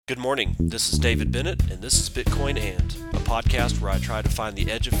Good morning. This is David Bennett, and this is Bitcoin And, a podcast where I try to find the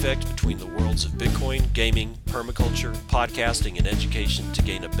edge effect between the worlds of Bitcoin, gaming, permaculture, podcasting, and education to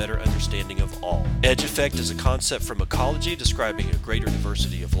gain a better understanding of all. Edge effect is a concept from ecology describing a greater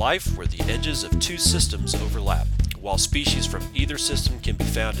diversity of life where the edges of two systems overlap. While species from either system can be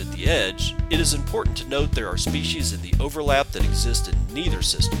found at the edge, it is important to note there are species in the overlap that exist in neither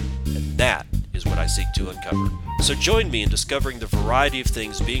system, and that is what I seek to uncover. So join me in discovering the variety of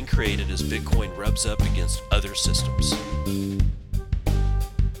things being created as Bitcoin rubs up against other systems.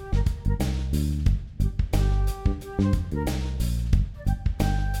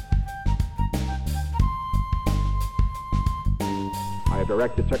 I have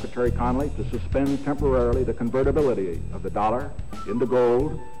directed Secretary Connally to suspend temporarily the convertibility of the dollar into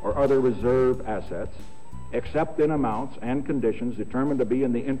gold or other reserve assets, except in amounts and conditions determined to be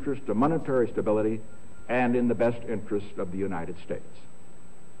in the interest of monetary stability and in the best interest of the United States.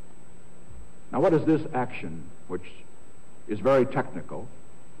 Now, what is this action, which is very technical,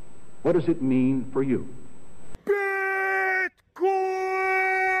 what does it mean for you? Bitcoin!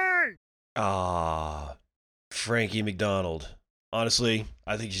 Frankie McDonald. Honestly,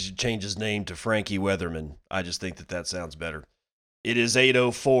 I think he should change his name to Frankie Weatherman. I just think that sounds better. It is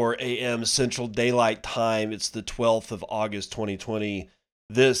 8:04 a.m. Central Daylight Time. It's the 12th of August, 2020.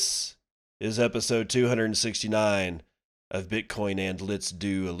 This is episode 269 of Bitcoin And. Let's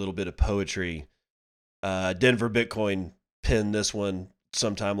do a little bit of poetry. Denver Bitcoin penned this one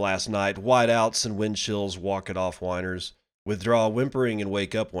sometime last night. Whiteouts and wind chills, walk it off whiners. Withdraw whimpering and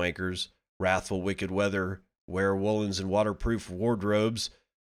wake up wankers. Wrathful wicked weather, wear woolens and waterproof wardrobes.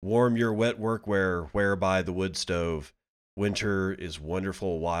 Warm your wet workwear, wear by the wood stove. Winter is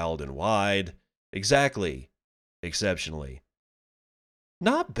wonderful, wild, and wide. Exactly. Exceptionally.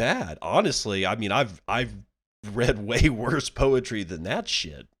 Not bad, honestly. I mean, I've read way worse poetry than that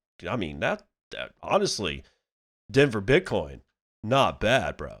shit. I mean, that honestly, Denver Bitcoin, not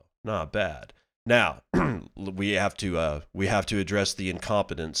bad, bro. Not bad. Now, we have to address the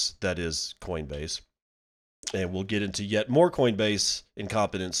incompetence that is Coinbase. And we'll get into yet more Coinbase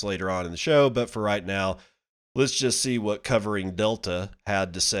incompetence later on in the show, but for right now, let's just see what Covering Delta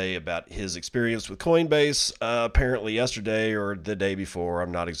had to say about his experience with Coinbase, apparently yesterday or the day before.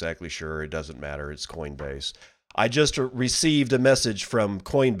 I'm not exactly sure. It doesn't matter. It's Coinbase. I just received a message from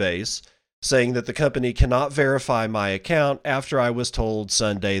Coinbase saying that the company cannot verify my account after I was told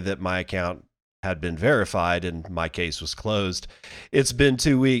Sunday that my account had been verified and my case was closed. It's been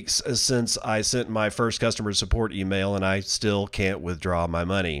 2 weeks since I sent my first customer support email and I still can't withdraw my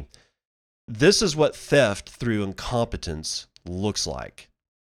money. This is what theft through incompetence looks like.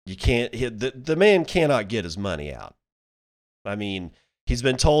 You can't the man cannot get his money out. I mean, he's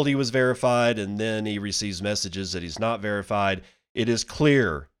been told he was verified and then he receives messages that he's not verified. It is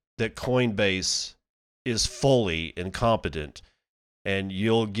clear that Coinbase is fully incompetent, and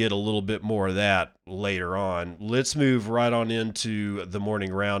you'll get a little bit more of that later on. Let's move right on into the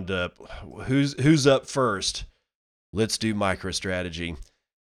morning roundup. Who's up first? Let's do MicroStrategy.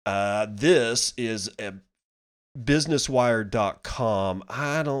 This is a businesswire.com.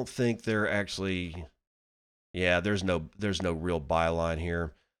 I don't think they're actually, there's no real byline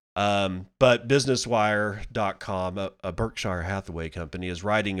here. But businesswire.com, a Berkshire Hathaway company, is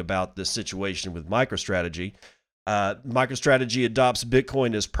writing about this situation with MicroStrategy. MicroStrategy adopts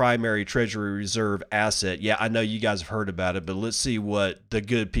Bitcoin as primary treasury reserve asset. Yeah, I know you guys have heard about it, but let's see what the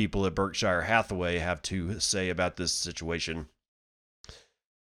good people at Berkshire Hathaway have to say about this situation.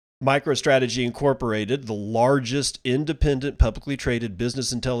 MicroStrategy Incorporated, the largest independent publicly traded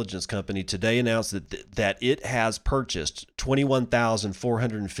business intelligence company, today announced that it has purchased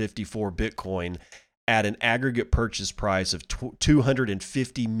 21,454 Bitcoin at an aggregate purchase price of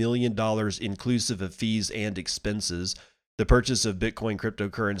 $250 million inclusive of fees and expenses. The purchase of Bitcoin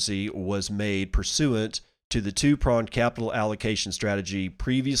cryptocurrency was made pursuant to the two-pronged capital allocation strategy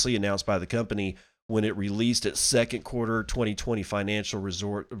previously announced by the company when it released its second quarter 2020 financial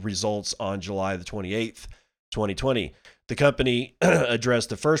results on July the 28th, 2020. The company addressed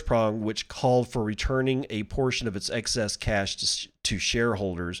the first prong, which called for returning a portion of its excess cash to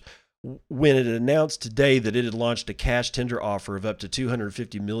shareholders, when it announced today that it had launched a cash tender offer of up to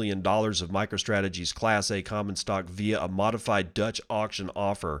 $250 million of MicroStrategy's Class A common stock via a modified Dutch auction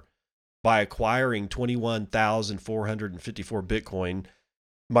offer. By acquiring 21,454 Bitcoin,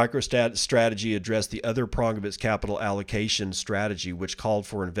 MicroStrategy addressed the other prong of its capital allocation strategy, which called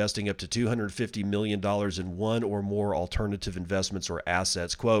for investing up to $250 million in one or more alternative investments or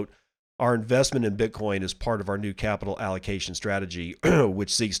assets. Quote, "Our investment in Bitcoin is part of our new capital allocation strategy,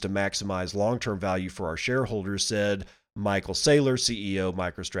 which seeks to maximize long-term value for our shareholders," said Michael Saylor, CEO,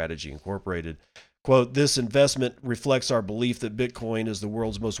 MicroStrategy Incorporated. Quote, this investment reflects our belief that Bitcoin is the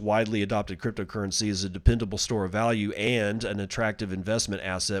world's most widely adopted cryptocurrency, is a dependable store of value and an attractive investment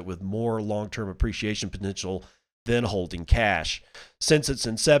asset with more long-term appreciation potential than holding cash. Since its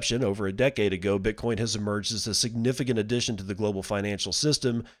inception over a decade ago, Bitcoin has emerged as a significant addition to the global financial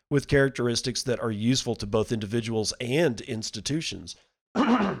system with characteristics that are useful to both individuals and institutions.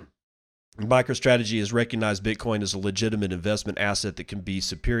 MicroStrategy has recognized Bitcoin as a legitimate investment asset that can be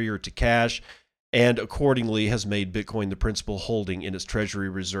superior to cash and accordingly has made Bitcoin the principal holding in its treasury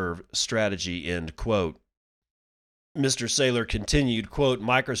reserve strategy, end quote. Mr. Saylor continued, quote,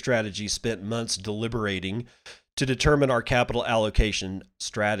 MicroStrategy spent months deliberating to determine our capital allocation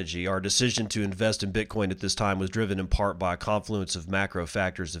strategy. Our decision to invest in Bitcoin at this time was driven in part by a confluence of macro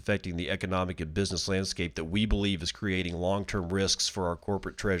factors affecting the economic and business landscape that we believe is creating long-term risks for our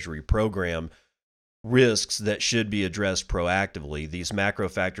corporate treasury program, risks that should be addressed proactively. These macro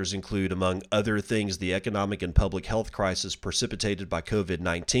factors include, among other things, the economic and public health crisis precipitated by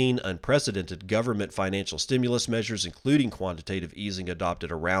COVID-19, unprecedented government financial stimulus measures, including quantitative easing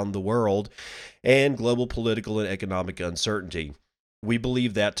adopted around the world, and global political and economic uncertainty. We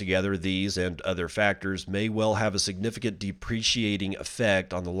believe that together, these and other factors may well have a significant depreciating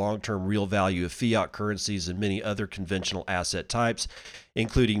effect on the long-term real value of fiat currencies and many other conventional asset types,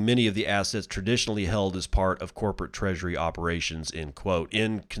 including many of the assets traditionally held as part of corporate treasury operations, end quote.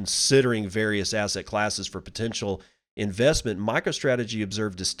 In considering various asset classes for potential investment, MicroStrategy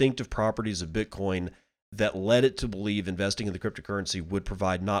observed distinctive properties of Bitcoin that led it to believe investing in the cryptocurrency would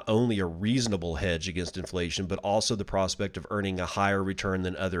provide not only a reasonable hedge against inflation, but also the prospect of earning a higher return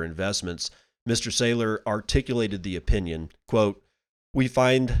than other investments. Mr. Saylor articulated the opinion, quote, we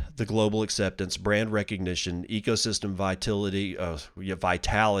find the global acceptance, brand recognition, ecosystem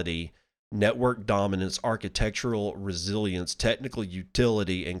vitality, network dominance, architectural resilience, technical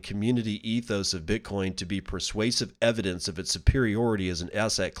utility, and community ethos of Bitcoin to be persuasive evidence of its superiority as an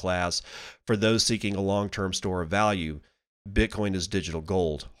asset class for those seeking a long-term store of value. Bitcoin is digital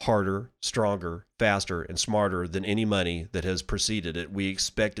gold, harder, stronger, faster, and smarter than any money that has preceded it. We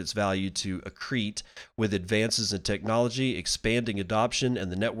expect its value to accrete with advances in technology, expanding adoption,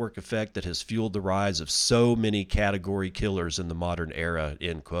 and the network effect that has fueled the rise of so many category killers in the modern era,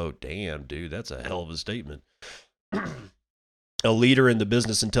 end quote. Damn, dude, that's a hell of a statement. A leader in the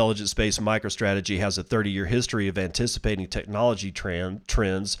business intelligence space, MicroStrategy has a 30-year history of anticipating technology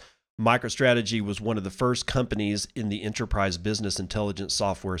trends. MicroStrategy was one of the first companies in the enterprise business intelligence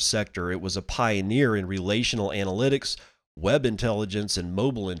software sector. It was a pioneer in relational analytics, web intelligence, and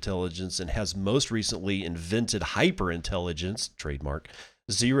mobile intelligence, and has most recently invented hyperintelligence, trademark,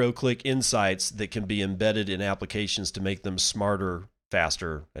 zero-click insights that can be embedded in applications to make them smarter,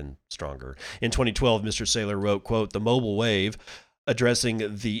 faster, and stronger. In 2012, Mr. Saylor wrote, quote, the mobile wave,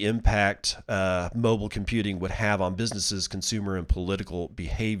 addressing the impact mobile computing would have on businesses, consumer, and political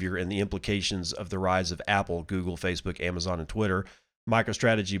behavior, and the implications of the rise of Apple, Google, Facebook, Amazon, and Twitter.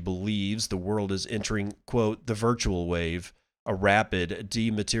 MicroStrategy believes the world is entering, quote, the virtual wave, a rapid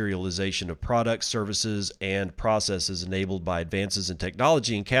dematerialization of products, services, and processes enabled by advances in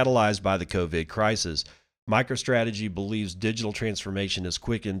technology and catalyzed by the COVID crisis. MicroStrategy believes digital transformation is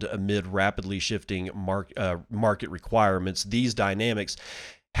quickened amid rapidly shifting market requirements. These dynamics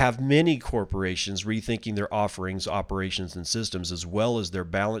have many corporations rethinking their offerings, operations, and systems, as well as their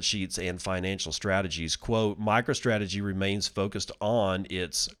balance sheets and financial strategies. Quote, MicroStrategy remains focused on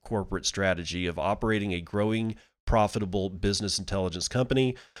its corporate strategy of operating a growing, profitable business intelligence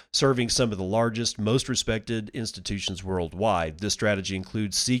company, serving some of the largest, most respected institutions worldwide. This strategy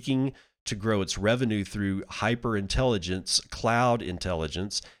includes seeking to grow its revenue through hyperintelligence, cloud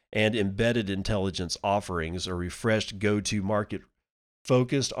intelligence, and embedded intelligence offerings, a refreshed go-to-market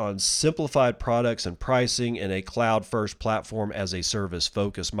focused on simplified products and pricing, and a cloud-first platform as a service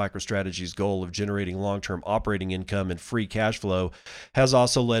focus. MicroStrategy's goal of generating long-term operating income and free cash flow has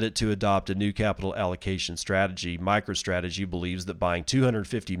also led it to adopt a new capital allocation strategy. MicroStrategy believes that buying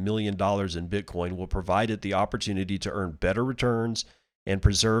 $250 million in Bitcoin will provide it the opportunity to earn better returns and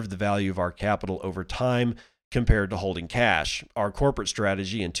preserve the value of our capital over time compared to holding cash. Our corporate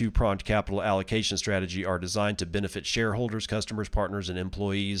strategy and two-pronged capital allocation strategy are designed to benefit shareholders, customers, partners, and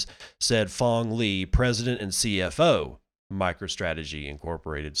employees, said Phong Le, president and CFO, MicroStrategy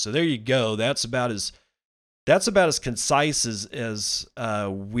Incorporated. So there you go. That's about as concise as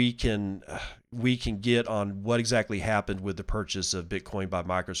we can get on what exactly happened with the purchase of Bitcoin by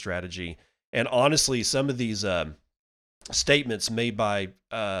MicroStrategy. And honestly, some of these statements made by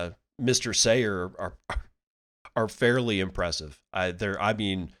Mr. Sayer are fairly impressive.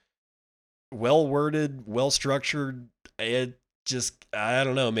 well worded, well structured. It just, I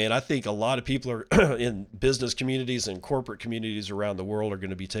don't know, man. I think a lot of people are in business communities and corporate communities around the world are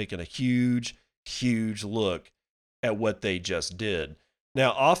going to be taking a huge, huge look at what they just did.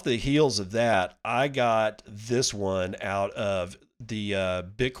 Now, off the heels of that, I got this one out of the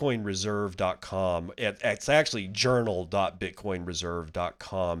bitcoinreserve.com. It's actually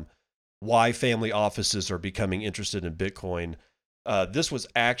journal.bitcoinreserve.com. Why family offices are becoming interested in Bitcoin. This was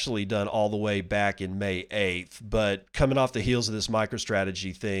actually done all the way back in May 8th, but coming off the heels of this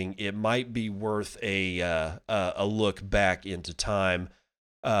MicroStrategy thing, it might be worth a look back into time.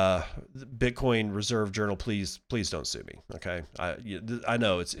 Bitcoin Reserve Journal, please don't sue me. Okay, I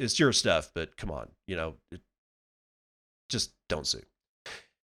know it's your stuff, but come on, just don't sue.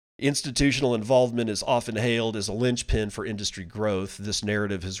 Institutional involvement is often hailed as a linchpin for industry growth. This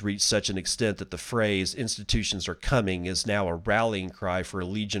narrative has reached such an extent that the phrase "institutions are coming" is now a rallying cry for a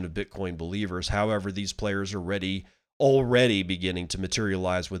legion of Bitcoin believers. However, these players are already beginning to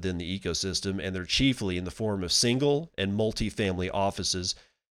materialize within the ecosystem, and they're chiefly in the form of single and multi-family offices.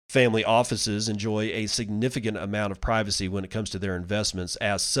 Family offices enjoy a significant amount of privacy when it comes to their investments.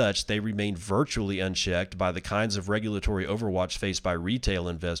 As such, they remain virtually unchecked by the kinds of regulatory overwatch faced by retail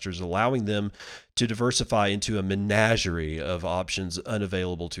investors, allowing them to diversify into a menagerie of options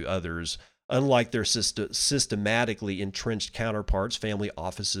unavailable to others. Unlike their systematically entrenched counterparts, family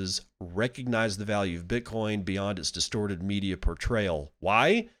offices recognize the value of Bitcoin beyond its distorted media portrayal.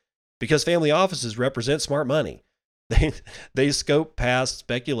 Why? Because family offices represent smart money. They scope past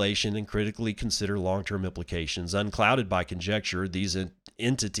speculation and critically consider long-term implications. Unclouded by conjecture, these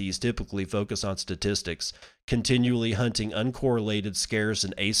entities typically focus on statistics, continually hunting uncorrelated, scarce,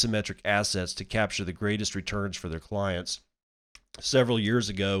 and asymmetric assets to capture the greatest returns for their clients. Several years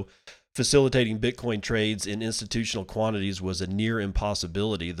ago, facilitating Bitcoin trades in institutional quantities was a near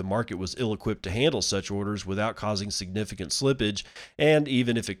impossibility. The market was ill-equipped to handle such orders without causing significant slippage, and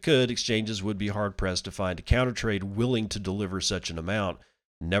even if it could, exchanges would be hard-pressed to find a countertrade willing to deliver such an amount.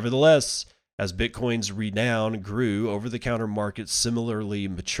 Nevertheless, as Bitcoin's renown grew, over-the-counter markets similarly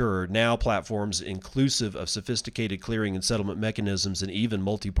matured. Now platforms inclusive of sophisticated clearing and settlement mechanisms and even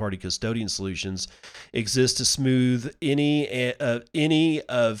multi-party custodian solutions exist to smooth any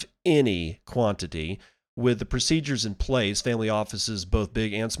quantity. With the procedures in place, family offices, both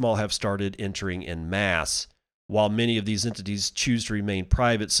big and small, have started entering en masse. While many of these entities choose to remain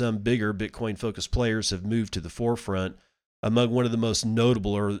private, some bigger Bitcoin-focused players have moved to the forefront. Among one of the most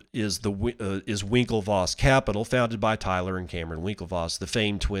notable is Winklevoss Capital, founded by Tyler and Cameron Winklevoss. The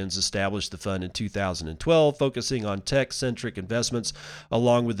famed twins established the fund in 2012, focusing on tech-centric investments,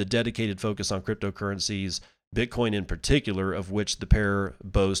 along with a dedicated focus on cryptocurrencies, Bitcoin in particular, of which the pair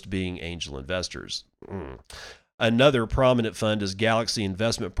boast being angel investors. Another prominent fund is Galaxy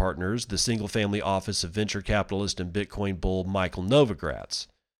Investment Partners, the single-family office of venture capitalist and Bitcoin bull Michael Novogratz.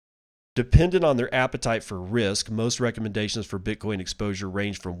 Dependent on their appetite for risk, most recommendations for Bitcoin exposure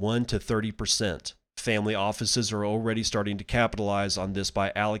range from 1 to 30%. Family offices are already starting to capitalize on this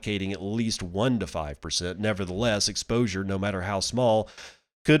by allocating at least 1 to 5%. Nevertheless, exposure, no matter how small,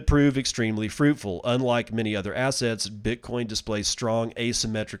 could prove extremely fruitful. Unlike many other assets, Bitcoin displays strong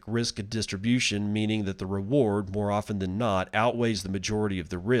asymmetric risk distribution, meaning that the reward, more often than not, outweighs the majority of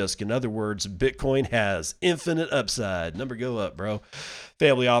the risk. In other words, Bitcoin has infinite upside. Number go up, bro.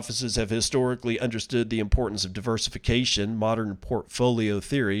 Family offices have historically understood the importance of diversification. Modern portfolio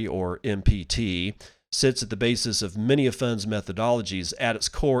theory, or MPT, sits at the basis of many of fund's methodologies. At its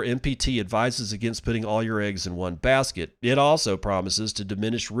core, MPT advises against putting all your eggs in one basket. It also promises to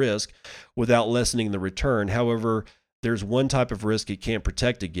diminish risk without lessening the return. However, there's one type of risk it can't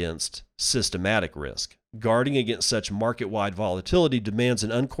protect against: systematic risk. Guarding against such market-wide volatility demands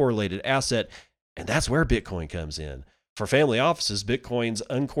an uncorrelated asset, and that's where Bitcoin comes in. For family offices, Bitcoin's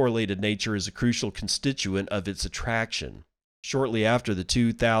uncorrelated nature is a crucial constituent of its attraction. Shortly after the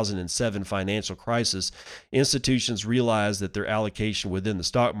 2007 financial crisis, institutions realized that their allocation within the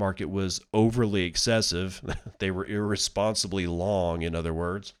stock market was overly excessive. They were irresponsibly long, in other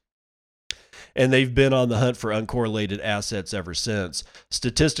words. And they've been on the hunt for uncorrelated assets ever since.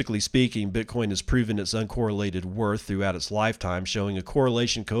 Statistically speaking, Bitcoin has proven its uncorrelated worth throughout its lifetime, showing a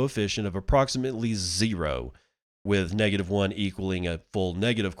correlation coefficient of approximately 0. With -1 equaling a full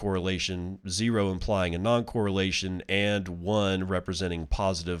negative correlation, 0 implying a non-correlation, and 1 representing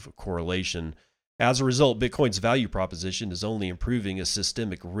positive correlation. As a result, Bitcoin's value proposition is only improving as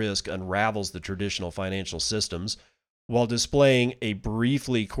systemic risk unravels the traditional financial systems. While displaying a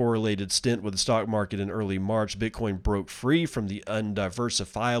briefly correlated stint with the stock market in early March, Bitcoin broke free from the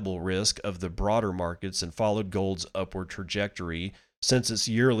undiversifiable risk of the broader markets and followed gold's upward trajectory, Since its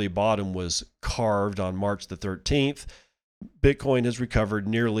yearly bottom was carved on March the 13th, Bitcoin has recovered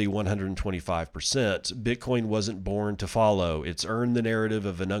nearly 125%. Bitcoin wasn't born to follow. It's earned the narrative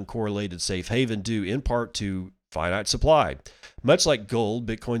of an uncorrelated safe haven due in part to finite supply. Much like gold,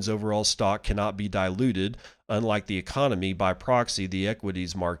 Bitcoin's overall stock cannot be diluted, unlike the economy by proxy, the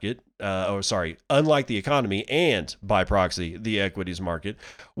equities market. Unlike the economy and by proxy, the equities market,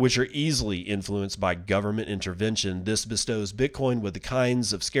 which are easily influenced by government intervention. This bestows Bitcoin with the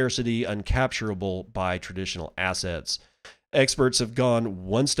kinds of scarcity uncapturable by traditional assets. Experts have gone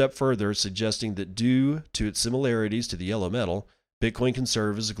one step further, suggesting that due to its similarities to the yellow metal, Bitcoin can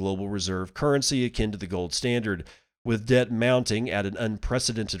serve as a global reserve currency akin to the gold standard. With debt mounting at an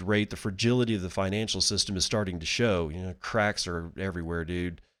unprecedented rate, the fragility of the financial system is starting to show. Cracks are everywhere,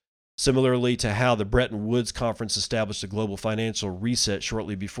 dude. Similarly to how the Bretton Woods Conference established a global financial reset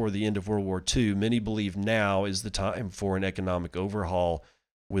shortly before the end of World War II, many believe now is the time for an economic overhaul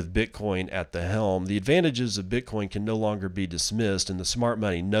with Bitcoin at the helm. The advantages of Bitcoin can no longer be dismissed, and the smart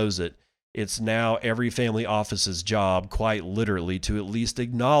money knows it. It's now every family office's job, quite literally, to at least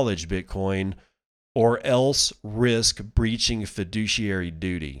acknowledge Bitcoin or else risk breaching fiduciary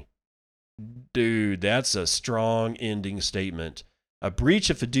duty. Dude, that's a strong ending statement. A breach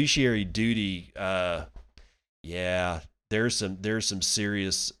of fiduciary duty, there's some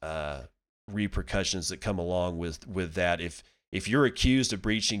serious repercussions that come along with that. If you're accused of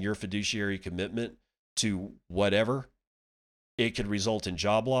breaching your fiduciary commitment to whatever, it could result in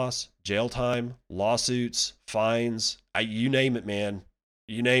job loss, jail time, lawsuits, fines, you name it, man.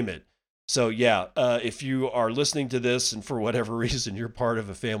 You name it. So if you are listening to this and for whatever reason you're part of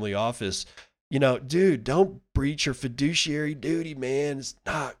a family office, dude, don't breach your fiduciary duty, man. It's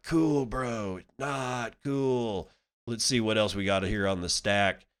not cool, bro. It's not cool. Let's see what else we got here on the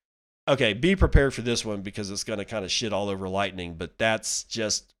stack. Okay, be prepared for this one because it's going to kind of shit all over Lightning, but that's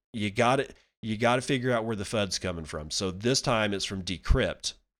just, you got to figure out where the FUD's coming from. So this time it's from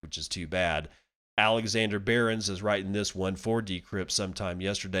Decrypt, which is too bad. Alexander Behrens is writing this one for Decrypt sometime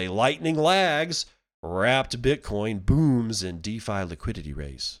yesterday. Lightning lags, wrapped Bitcoin booms in DeFi liquidity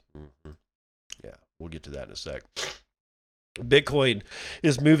race. Mm-hmm. Yeah, we'll get to that in a sec. Bitcoin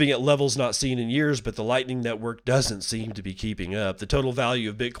is moving at levels not seen in years, but the Lightning Network doesn't seem to be keeping up. The total value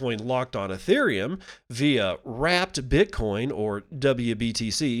of Bitcoin locked on Ethereum via wrapped Bitcoin, or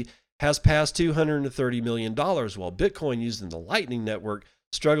WBTC, has passed $230 million, while Bitcoin used in the Lightning Network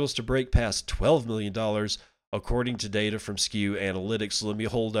struggles to break past $12 million, according to data from Skew Analytics. So let me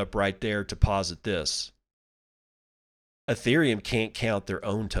hold up right there to posit this. Ethereum can't count their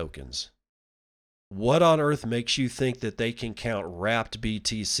own tokens. What on earth makes you think that they can count wrapped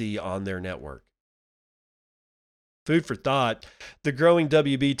BTC on their network? Food for thought. The growing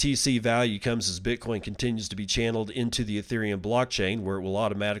WBTC value comes as Bitcoin continues to be channeled into the Ethereum blockchain, where it will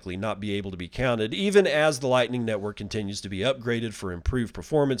automatically not be able to be counted, even as the Lightning Network continues to be upgraded for improved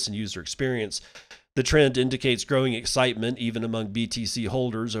performance and user experience. The trend indicates growing excitement even among BTC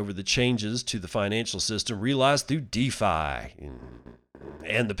holders over the changes to the financial system realized through DeFi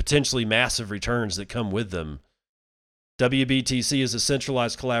and the potentially massive returns that come with them. WBTC is a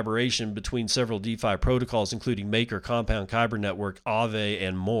centralized collaboration between several DeFi protocols, including Maker, Compound, Kyber Network, Aave,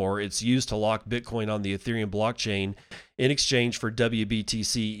 and more. It's used to lock Bitcoin on the Ethereum blockchain in exchange for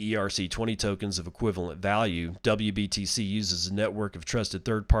WBTC ERC20 tokens of equivalent value. WBTC uses a network of trusted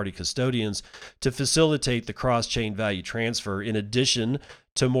third-party custodians to facilitate the cross-chain value transfer, in addition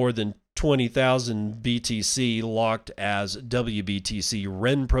to more than 20,000 BTC locked as WBTC.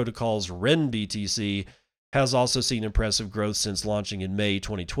 Ren Protocol's Ren BTC has also seen impressive growth since launching in May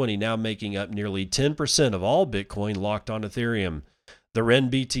 2020, now making up nearly 10% of all Bitcoin locked on Ethereum. The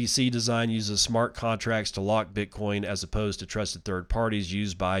Ren BTC design uses smart contracts to lock Bitcoin as opposed to trusted third parties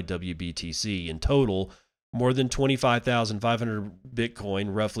used by WBTC. In total, more than 25,500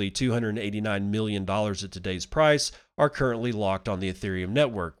 Bitcoin, roughly $289 million at today's price, are currently locked on the Ethereum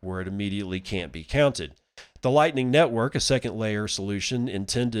network, where it immediately can't be counted. The Lightning Network, a second-layer solution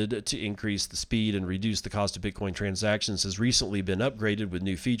intended to increase the speed and reduce the cost of Bitcoin transactions, has recently been upgraded with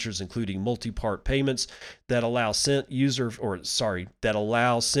new features, including multi-part payments that allow sent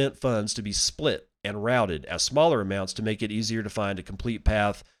funds to be split and routed as smaller amounts to make it easier to find a complete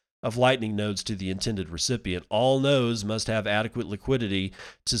path of Lightning nodes to the intended recipient. All nodes must have adequate liquidity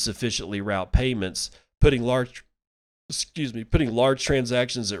to sufficiently route payments, putting large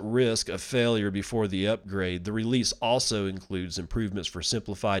transactions at risk of failure before the upgrade. The release also includes improvements for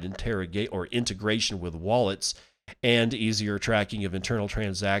simplified integration with wallets and easier tracking of internal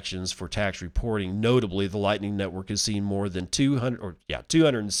transactions for tax reporting. Notably, the Lightning Network has seen more than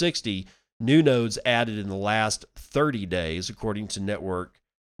 260 new nodes added in the last 30 days, according to network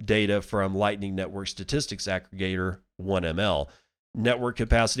data from Lightning Network statistics aggregator 1ML. Network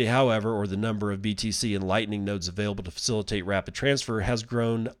capacity, however, or the number of BTC and Lightning nodes available to facilitate rapid transfer, has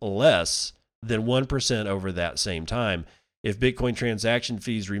grown less than 1% over that same time. If Bitcoin transaction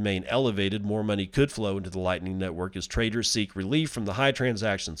fees remain elevated, more money could flow into the Lightning Network as traders seek relief from the high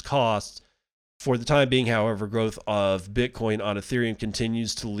transactions costs. For the time being, however, growth of Bitcoin on Ethereum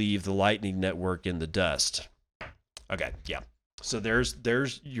continues to leave the Lightning Network in the dust. Okay, yeah. So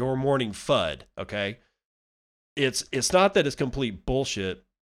there's your morning FUD, okay? It's not that it's complete bullshit.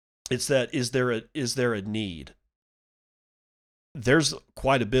 It's that is there a need? There's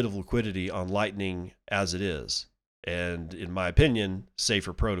quite a bit of liquidity on Lightning as it is, and in my opinion,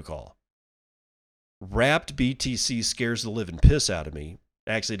 safer protocol. Wrapped BTC scares the living piss out of me.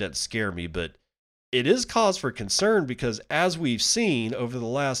 Actually, it doesn't scare me, but it is cause for concern because as we've seen over the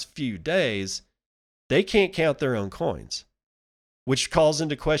last few days, they can't count their own coins, which calls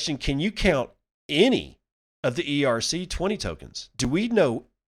into question, can you count any of the ERC20 tokens? Do we know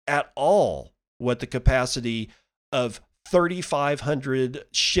at all what the capacity of 3,500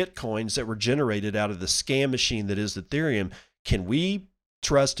 shit coins that were generated out of the scam machine that is Ethereum? Can we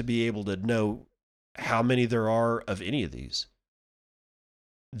trust to be able to know how many there are of any of these?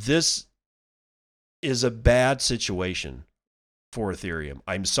 This is a bad situation for Ethereum.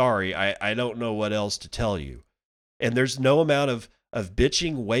 I'm sorry. I don't know what else to tell you. And there's no amount of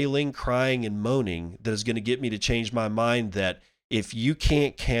bitching, wailing, crying, and moaning that is going to get me to change my mind that if you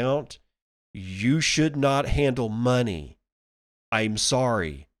can't count, you should not handle money. I'm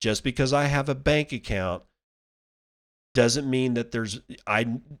sorry. Just because I have a bank account doesn't mean that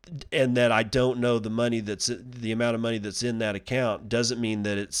that I don't know the amount of money that's in that account doesn't mean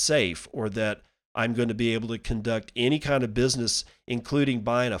that it's safe or that I'm going to be able to conduct any kind of business, including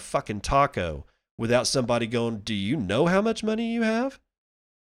buying a fucking taco, without somebody going, do you know how much money you have?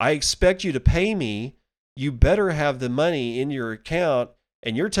 I expect you to pay me. You better have the money in your account,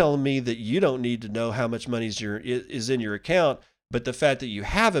 and you're telling me that you don't need to know how much money is in your account, but the fact that you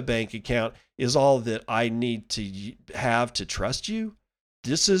have a bank account is all that I need to have to trust you?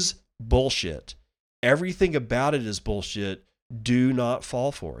 This is bullshit. Everything about it is bullshit. Do not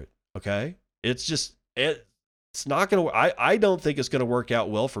fall for it, okay? It's just, it's not going to, I don't think it's going to work out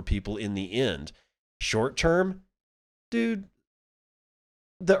well for people in the end. Short term, dude,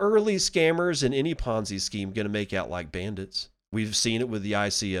 the early scammers in any Ponzi scheme going to make out like bandits. We've seen it with the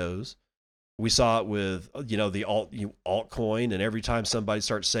ICOs. We saw it with, the altcoin, and every time somebody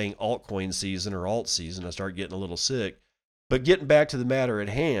starts saying altcoin season or alt season, I start getting a little sick. But getting back to the matter at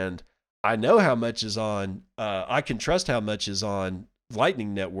hand, I know how much is on, I can trust how much is on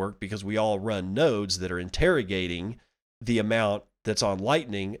Lightning Network because we all run nodes that are interrogating the amount that's on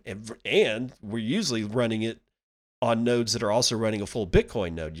Lightning, and we're usually running it on nodes that are also running a full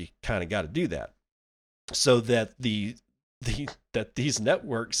Bitcoin node. You kind of got to do that so that that these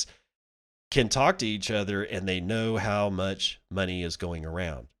networks can talk to each other and they know how much money is going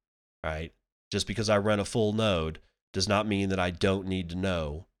around, right? Just because I run a full node does not mean that I don't need to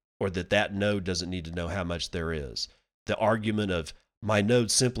know, or that node doesn't need to know how much there is. The argument of my node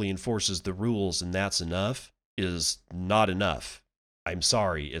simply enforces the rules and that's enough is not enough. I'm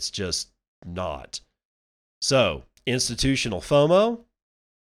sorry, it's just not. So, institutional FOMO.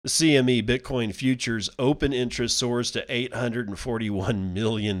 The CME Bitcoin futures open interest soars to $841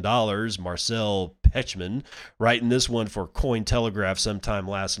 million. Marcel Pechman writing this one for Cointelegraph sometime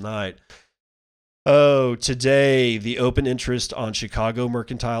last night. Oh, today, the open interest on Chicago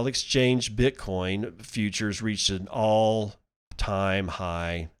Mercantile Exchange Bitcoin futures reached an all-time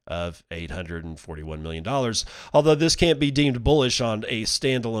high of $841 million. Although this can't be deemed bullish on a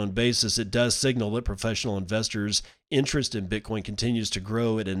standalone basis, it does signal that professional investors' interest in Bitcoin continues to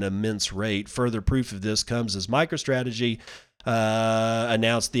grow at an immense rate. Further proof of this comes as MicroStrategy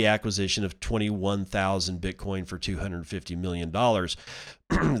announced the acquisition of 21,000 Bitcoin for $250 million.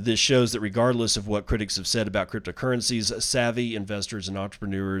 This shows that regardless of what critics have said about cryptocurrencies, savvy investors and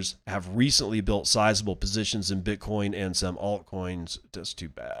entrepreneurs have recently built sizable positions in Bitcoin and some altcoins. That's too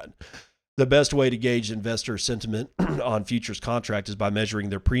bad. The best way to gauge investor sentiment on futures contract is by measuring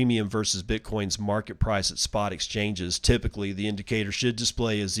their premium versus Bitcoin's market price at spot exchanges. Typically, the indicator should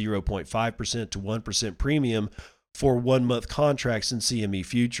display a 0.5% to 1% premium for 1 month contracts in CME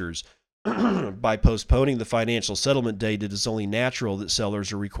futures. By postponing the financial settlement date, it is only natural that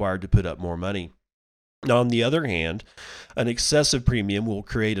sellers are required to put up more money. On the other hand, an excessive premium will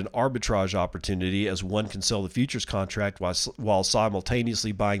create an arbitrage opportunity as one can sell the futures contract while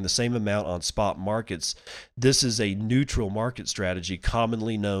simultaneously buying the same amount on spot markets. This is a neutral market strategy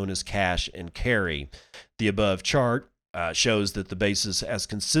commonly known as cash and carry. The above chart shows that the basis has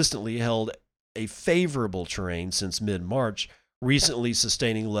consistently held a favorable terrain since mid-March, recently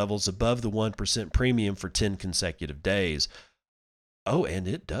sustaining levels above the 1% premium for 10 consecutive days. Oh, and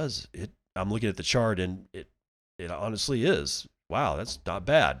it does. I'm looking at the chart, and it honestly is. Wow, that's not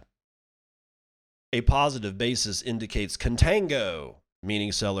bad. A positive basis indicates contango,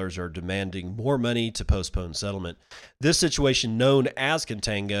 meaning sellers are demanding more money to postpone settlement. This situation, known as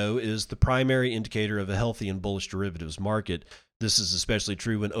contango, is the primary indicator of a healthy and bullish derivatives market. This is especially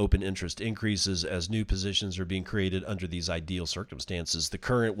true when open interest increases as new positions are being created under these ideal circumstances. The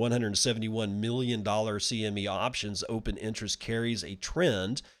current $171 million CME options open interest carries a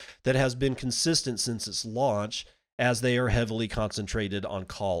trend that has been consistent since its launch, as they are heavily concentrated on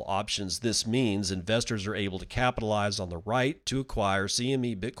call options. This means investors are able to capitalize on the right to acquire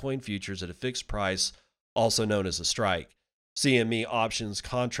CME Bitcoin futures at a fixed price, also known as a strike. CME options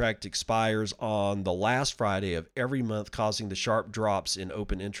contract expires on the last Friday of every month, causing the sharp drops in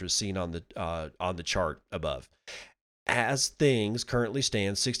open interest seen on the chart above. As things currently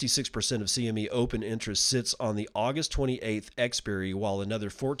stand, 66% of CME open interest sits on the August 28th expiry, while another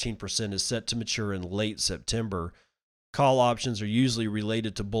 14% is set to mature in late September. Call options are usually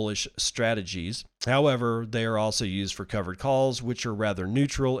related to bullish strategies. However, they are also used for covered calls, which are rather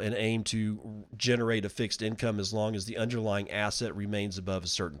neutral and aim to generate a fixed income as long as the underlying asset remains above a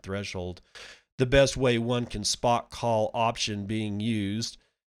certain threshold. The best way one can spot call option being used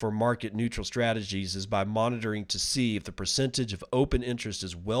for market neutral strategies is by monitoring to see if the percentage of open interest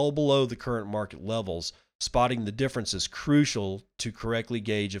is well below the current market levels. Spotting the difference is crucial to correctly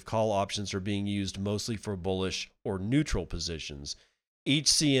gauge if call options are being used mostly for bullish or neutral positions. Each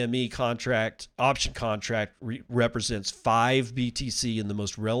CME option contract represents 5 BTC, and the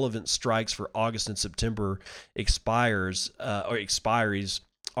most relevant strikes for August and September expiries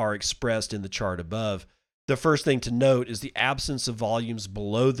are expressed in the chart above. The first thing to note is the absence of volumes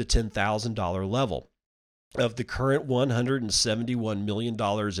below the $10,000 level. Of the current $171 million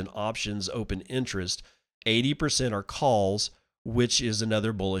in options open interest, 80% are calls, which is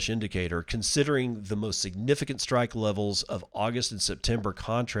another bullish indicator. Considering the most significant strike levels of August and September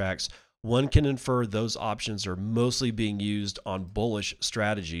contracts, one can infer those options are mostly being used on bullish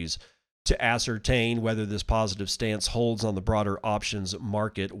strategies. To ascertain whether this positive stance holds on the broader options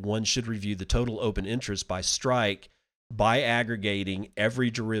market, one should review the total open interest by strike by aggregating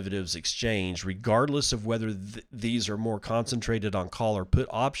every derivatives exchange. Regardless of whether these are more concentrated on call or put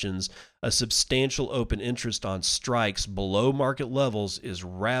options, a substantial open interest on strikes below market levels is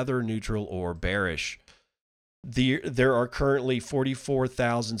rather neutral or bearish. There are currently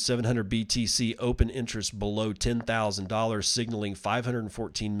 44,700 BTC open interest below $10,000, signaling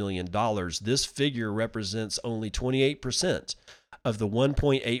 $514 million. This figure represents only 28% of the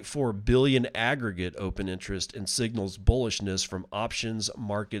 1.84 billion aggregate open interest and signals bullishness from options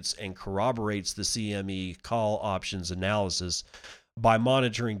markets and corroborates the CME call options analysis. By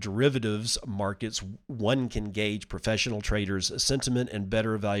monitoring derivatives markets, one can gauge professional traders' sentiment and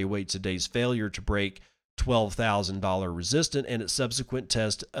better evaluate today's failure to break $12,000 resistant and its subsequent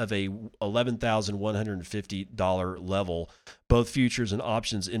test of a $11,150 level. Both futures and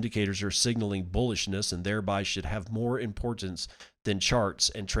options indicators are signaling bullishness and thereby should have more importance than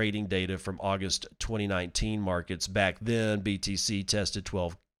charts and trading data from August 2019 markets. Back then, BTC tested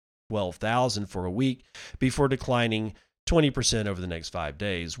 12,000 for a week before declining 20% over the next 5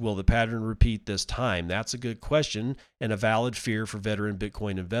 days. Will the pattern repeat this time? That's a good question and a valid fear for veteran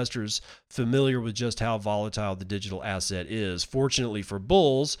Bitcoin investors familiar with just how volatile the digital asset is. Fortunately for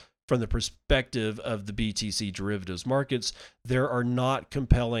bulls, from the perspective of the BTC derivatives markets, there are not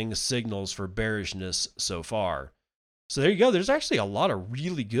compelling signals for bearishness so far. So there you go. There's actually a lot of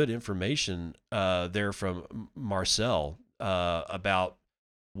really good information there from Marcel about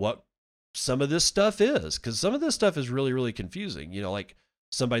what some of this stuff is, because some of this stuff is really, really confusing. You know, like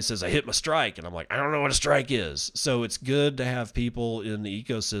somebody says, I hit my strike, and I'm like, I don't know what a strike is. So it's good to have people in the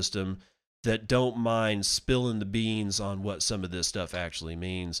ecosystem that don't mind spilling the beans on what some of this stuff actually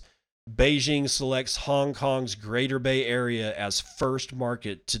means. Beijing selects Hong Kong's Greater Bay Area as first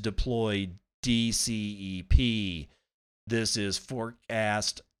market to deploy DCEP. This is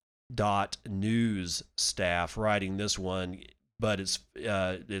Forecast.news staff writing this one, but it's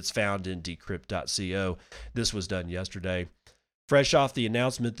found in decrypt.co. This was done yesterday. Fresh off the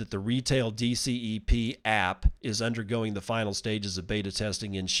announcement that the retail DCEP app is undergoing the final stages of beta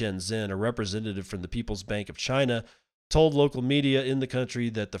testing in Shenzhen, a representative from the People's Bank of China told local media in the country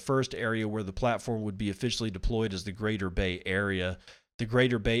that the first area where the platform would be officially deployed is the Greater Bay Area. The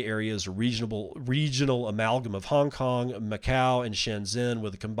Greater Bay Area is a regional amalgam of Hong Kong, Macau, and Shenzhen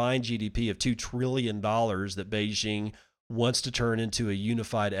with a combined GDP of $2 trillion that Beijing wants to turn into a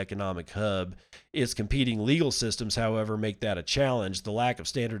unified economic hub. Its competing legal systems, however, make that a challenge. The lack of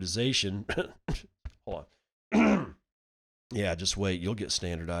standardization... Hold on. Yeah, just wait. You'll get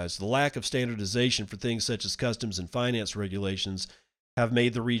standardized. The lack of standardization for things such as customs and finance regulations have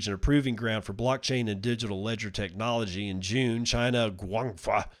made the region a proving ground for blockchain and digital ledger technology. In June, China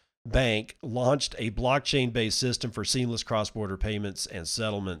Guangfa Bank launched a blockchain-based system for seamless cross-border payments and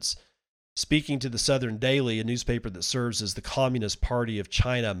settlements. Speaking to the Southern Daily, a newspaper that serves as the Communist Party of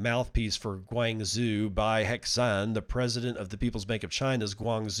China mouthpiece for Guangzhou, Bai Hexan, the president of the People's Bank of China's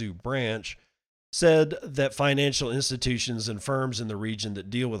Guangzhou branch, said that financial institutions and firms in the region that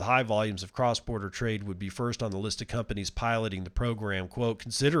deal with high volumes of cross-border trade would be first on the list of companies piloting the program. Quote,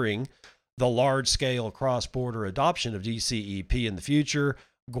 considering the large-scale cross-border adoption of DCEP in the future,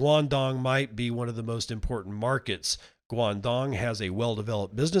 Guangdong might be one of the most important markets. Guangdong has a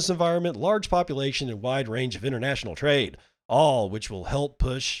well-developed business environment, large population, and wide range of international trade, all which will help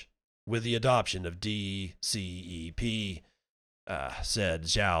push with the adoption of DCEP. Said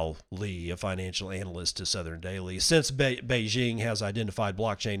Zhao Li, a financial analyst to Southern Daily. Since Beijing has identified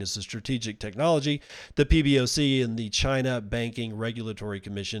blockchain as a strategic technology, the PBOC and the China Banking Regulatory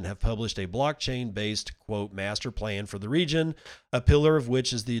Commission have published a blockchain-based, quote, master plan for the region, a pillar of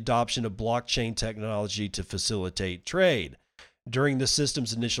which is the adoption of blockchain technology to facilitate trade. During the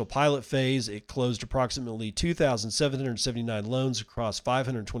system's initial pilot phase, it closed approximately 2,779 loans across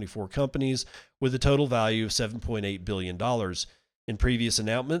 524 companies with a total value of $7.8 billion. In previous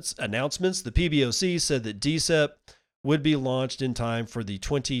announcements, the PBOC said that DCEP would be launched in time for the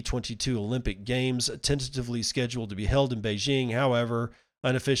 2022 Olympic Games, tentatively scheduled to be held in Beijing. However,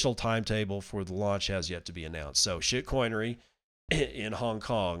 an official timetable for the launch has yet to be announced. So, shitcoinery in Hong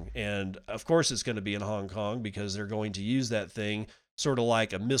Kong. And of course it's going to be in Hong Kong because they're going to use that thing sort of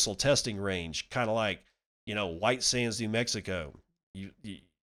like a missile testing range, kind of like, White Sands, New Mexico.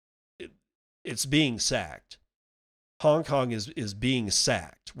 It's being sacked. Hong Kong is being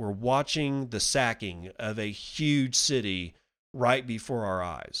sacked. We're watching the sacking of a huge city right before our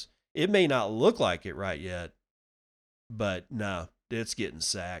eyes. It may not look like it right yet, but no, it's getting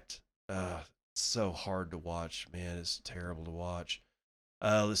sacked. It's so hard to watch, man. It's terrible to watch.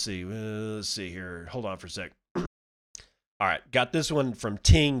 Let's see here. Hold on for a sec. All right, got this one from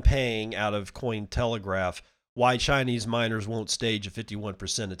Ting Pang out of Cointelegraph. Why Chinese miners won't stage a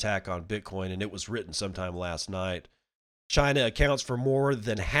 51% attack on Bitcoin, and it was written sometime last night. China accounts for more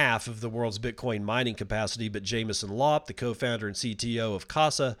than half of the world's Bitcoin mining capacity, but Jameson Lopp, the co-founder and CTO of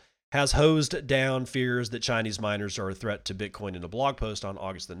Casa, has hosed down fears that Chinese miners are a threat to Bitcoin in a blog post on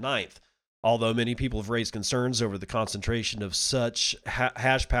August the 9th. Although many people have raised concerns over the concentration of such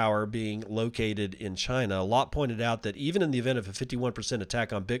hash power being located in China, Lopp pointed out that even in the event of a 51%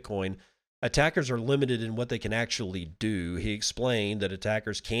 attack on Bitcoin, attackers are limited in what they can actually do. He explained that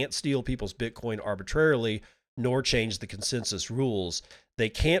attackers can't steal people's Bitcoin arbitrarily, nor change the consensus rules. They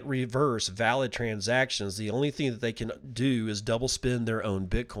can't reverse valid transactions. The only thing that they can do is double spend their own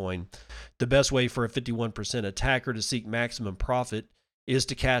Bitcoin. The best way for a 51% attacker to seek maximum profit is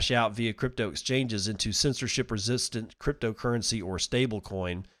to cash out via crypto exchanges into censorship-resistant cryptocurrency or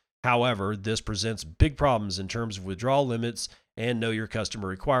stablecoin. However, this presents big problems in terms of withdrawal limits and know your customer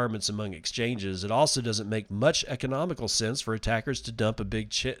requirements among exchanges. It also doesn't make much economical sense for attackers to dump a big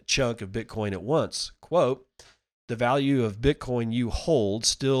chunk of Bitcoin at once. Quote, the value of Bitcoin you hold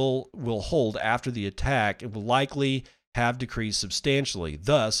still will hold after the attack and will likely have decreased substantially.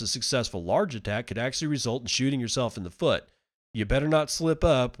 Thus, a successful large attack could actually result in shooting yourself in the foot. You better not slip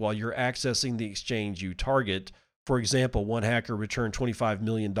up while you're accessing the exchange you target. For example, one hacker returned $25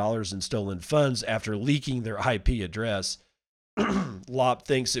 million in stolen funds after leaking their IP address. Lopp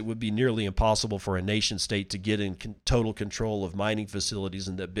thinks it would be nearly impossible for a nation state to get in total control of mining facilities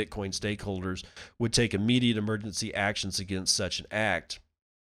and that Bitcoin stakeholders would take immediate emergency actions against such an act.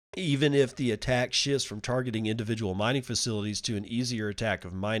 Even if the attack shifts from targeting individual mining facilities to an easier attack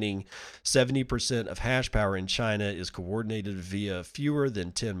of mining, 70% of hash power in China is coordinated via fewer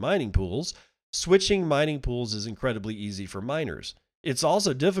than 10 mining pools. Switching mining pools is incredibly easy for miners. It's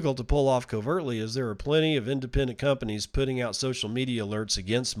also difficult to pull off covertly, as there are plenty of independent companies putting out social media alerts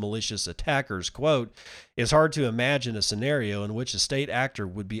against malicious attackers. Quote, it's hard to imagine a scenario in which a state actor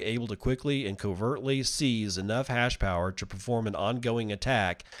would be able to quickly and covertly seize enough hash power to perform an ongoing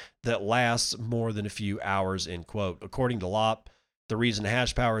attack that lasts more than a few hours, end quote. According to Lopp, the reason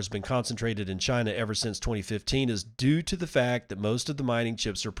hash power has been concentrated in China ever since 2015 is due to the fact that most of the mining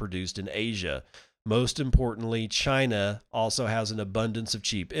chips are produced in Asia. Most importantly, China also has an abundance of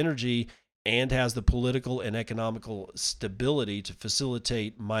cheap energy and has the political and economical stability to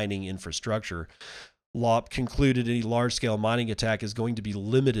facilitate mining infrastructure. Lopp concluded any large-scale mining attack is going to be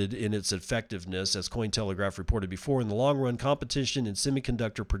limited in its effectiveness. As Cointelegraph reported before, in the long run, competition in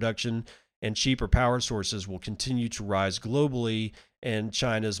semiconductor production and cheaper power sources will continue to rise globally, and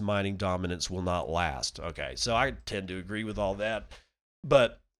China's mining dominance will not last. Okay, so I tend to agree with all that.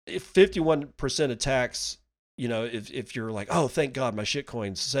 But if 51% attacks, if you're like, oh, thank God my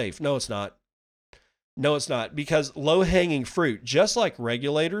shitcoin's safe. No, it's not. No, it's not. Because low-hanging fruit, just like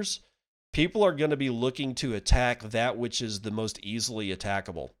regulators, people are going to be looking to attack that which is the most easily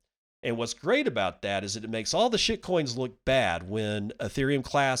attackable. And what's great about that is that it makes all the shitcoins look bad when Ethereum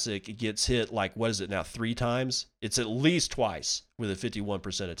Classic gets hit, like, what is it now, 3 times? It's at least twice with a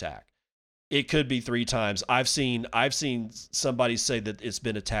 51% attack. It could be 3 times. I've seen somebody say that it's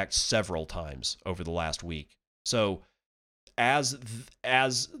been attacked several times over the last week. So as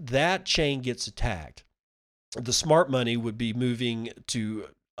that chain gets attacked, the smart money would be moving to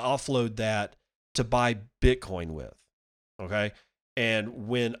offload that to buy Bitcoin with. Okay? And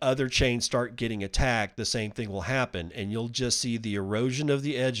when other chains start getting attacked, the same thing will happen, and you'll just see the erosion of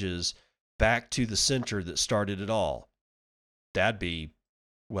the edges back to the center that started it all. That'd be,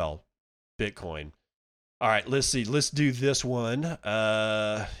 well, Bitcoin. All right, let's see. Let's do this one.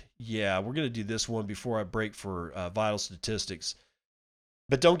 We're going to do this one before I break for vital statistics.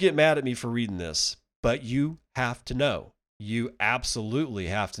 But don't get mad at me for reading this. But you have to know. You absolutely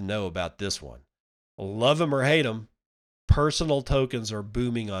have to know about this one. Love them or hate them, personal tokens are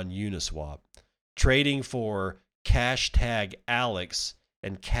booming on Uniswap. Trading for #Alex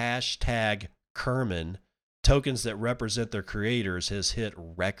and #Kerman, tokens that represent their creators, has hit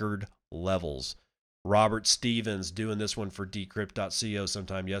record levels. Robert Stevens doing this one for Decrypt.co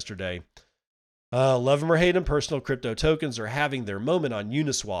sometime yesterday. Love them or hate them, personal crypto tokens are having their moment on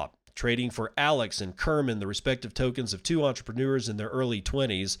Uniswap. Trading for Alex and Kerman, the respective tokens of 2 entrepreneurs in their early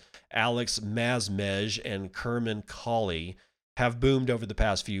 20s, Alex Mazmej and Kerman Colley, have boomed over the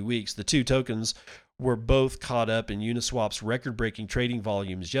past few weeks. The 2 tokens were both caught up in Uniswap's record-breaking trading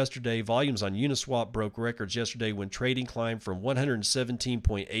volumes yesterday. Volumes on Uniswap broke records yesterday when trading climbed from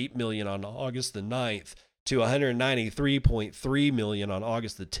 117.8 million on August the 9th to 193.3 million on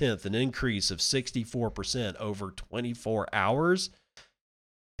August the 10th, an increase of 64% over 24 hours.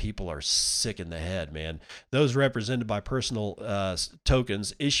 People are sick in the head, man. Those represented by personal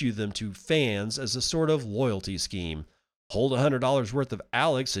tokens issue them to fans as a sort of loyalty scheme. Hold $100 worth of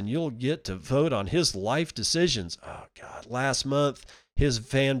Alex and you'll get to vote on his life decisions. Oh, God. Last month, his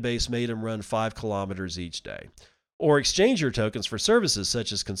fan base made him run 5 kilometers each day. Or exchange your tokens for services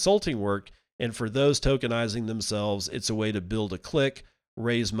such as consulting work, and for those tokenizing themselves, it's a way to build a clique,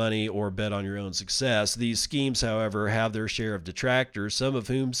 raise money, or bet on your own success. These schemes, however, have their share of detractors, some of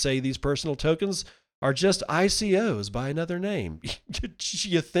whom say these personal tokens are just ICOs by another name.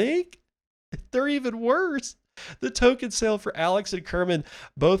 You think? They're even worse. The token sale for Alex and Kerman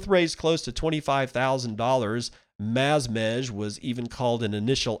both raised close to $25,000. Mazmej was even called an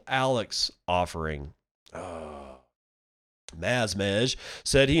initial Alex offering. Mazmej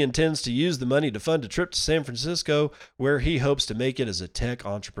said he intends to use the money to fund a trip to San Francisco, where he hopes to make it as a tech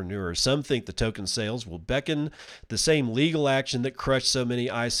entrepreneur. Some think the token sales will beckon the same legal action that crushed so many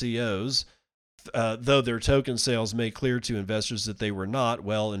ICOs. Though their token sales made clear to investors that they were not,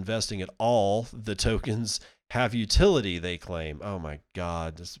 investing at all. The tokens have utility, they claim. Oh my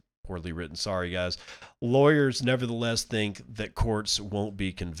God, this is poorly written. Sorry, guys. Lawyers nevertheless think that courts won't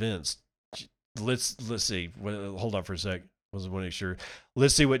be convinced. Let's see. Hold on for a sec. Wasn't want to make sure.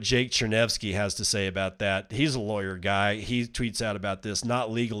 Let's see what Jake Chernevsky has to say about that. He's a lawyer guy. He tweets out about this, not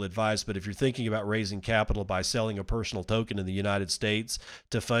legal advice, but if you're thinking about raising capital by selling a personal token in the United States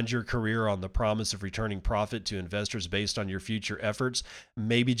to fund your career on the promise of returning profit to investors based on your future efforts,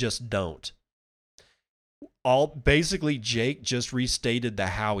 maybe just don't. Basically, Jake just restated the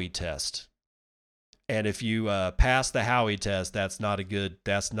Howey test. And if you pass the Howey test, that's not a good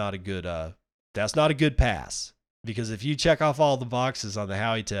pass. Because if you check off all the boxes on the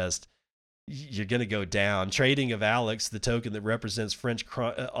Howey test, you're going to go down. Trading of Alex, the token that represents French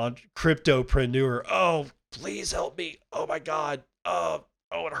cryptopreneur. Oh, please help me. Oh, my God.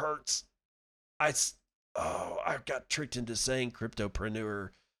 It hurts. I got tricked into saying cryptopreneur.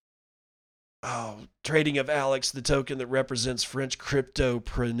 Trading of Alex, the token that represents French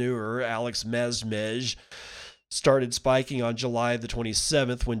cryptopreneur Alex Mesmej, started spiking on July the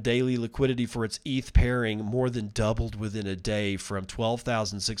 27th when daily liquidity for its ETH pairing more than doubled within a day from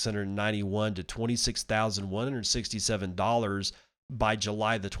 $12,691 to $26,167 by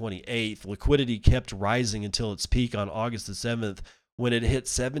July the 28th. Liquidity kept rising until its peak on August the 7th when it hit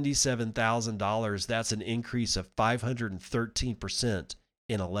 $77,000. That's an increase of 513%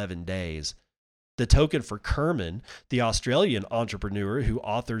 in 11 days. The token for Kerman, the Australian entrepreneur who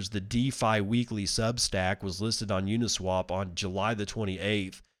authors the DeFi Weekly Substack, was listed on Uniswap on July the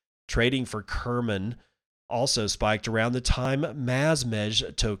 28th. Trading for Kerman also spiked around the time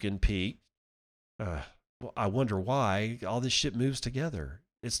Mesmej token peaked. I wonder why all this shit moves together.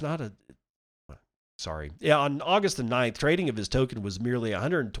 It's not a... Sorry. Yeah, on August the 9th, trading of his token was merely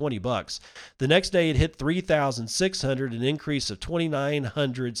 $120. The next day, it hit $3,600, an increase of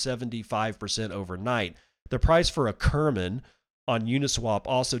 2,975% overnight. The price for a Kerman on Uniswap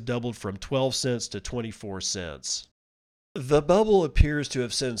also doubled from 12 cents to 24 cents. The bubble appears to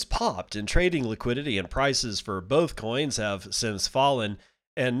have since popped, and trading liquidity and prices for both coins have since fallen,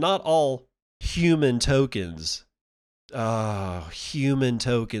 and not all human tokens. Human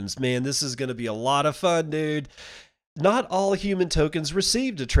tokens. Man, this is going to be a lot of fun, dude. Not all human tokens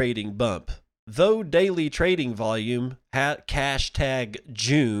received a trading bump. Though daily trading volume, hashtag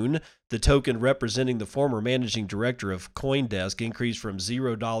June, the token representing the former managing director of CoinDesk, increased from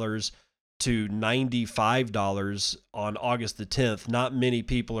 $0 to $95 on August the 10th. Not many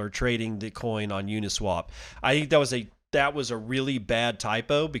people are trading the coin on Uniswap. I think that was a really bad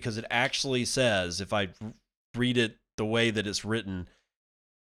typo, because it actually says, if I read it the way that it's written,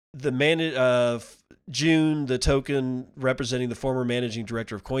 June, the token representing the former managing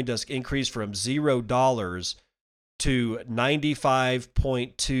director of CoinDesk, increased from $0 to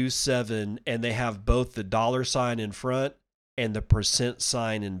 95.27, and they have both the dollar sign in front and the percent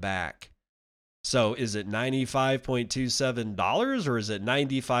sign in back. So is it $95.27 or is it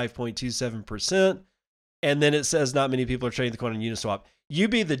 95.27%? And then it says not many people are trading the coin on Uniswap. You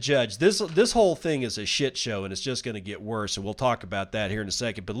be the judge. This whole thing is a shit show, and it's just going to get worse, and we'll talk about that here in a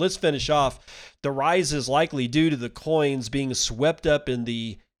second. But let's finish off. The rise is likely due to the coins being swept up in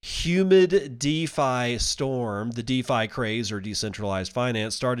the humid DeFi storm. The DeFi craze, or decentralized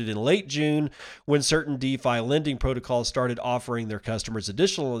finance, started in late June when certain DeFi lending protocols started offering their customers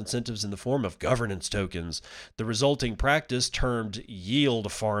additional incentives in the form of governance tokens. The resulting practice, termed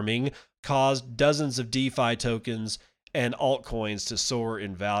yield farming, caused dozens of DeFi tokens and altcoins to soar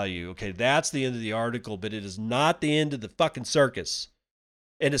in value. Okay, that's the end of the article, but it is not the end of the fucking circus.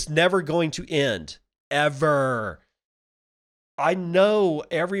 And it's never going to end. Ever. I know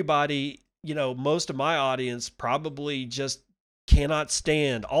everybody, most of my audience probably just cannot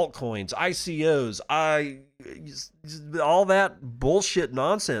stand altcoins, ICOs, all that bullshit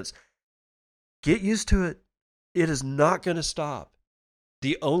nonsense. Get used to it. It is not going to stop.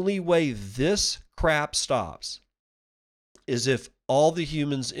 The only way this crap stops is if all the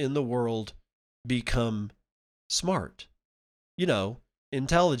humans in the world become smart,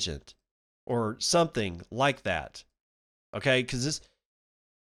 intelligent, or something like that. Okay, because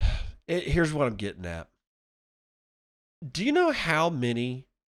here's what I'm getting at. Do you know how many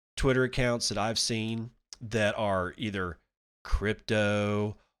Twitter accounts that I've seen that are either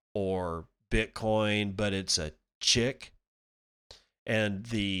crypto or Bitcoin, but it's a chick? And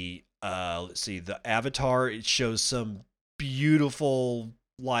the avatar, it shows some beautiful,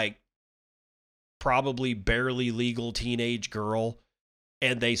 probably barely legal teenage girl,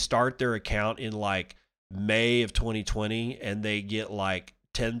 and they start their account in May of 2020, and they get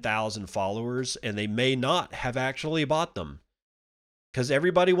 10,000 followers, and they may not have actually bought them because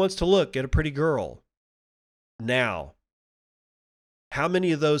everybody wants to look at a pretty girl. Now, how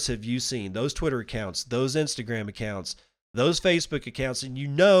many of those have you seen? Those Twitter accounts, those Instagram accounts, those Facebook accounts, and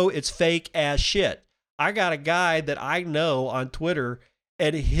it's fake as shit. I got a guy that I know on Twitter,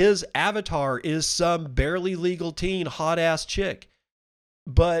 and his avatar is some barely legal teen hot ass chick.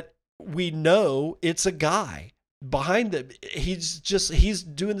 But we know it's a guy behind them. He's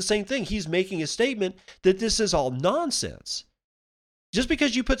doing the same thing. He's making a statement that this is all nonsense. Just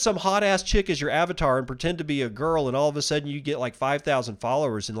because you put some hot ass chick as your avatar and pretend to be a girl, and all of a sudden you get 5,000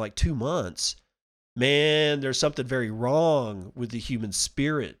 followers in 2 months, man, there's something very wrong with the human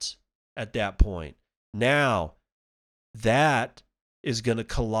spirit at that point. Now, that is going to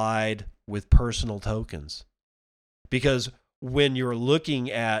collide with personal tokens, because when you're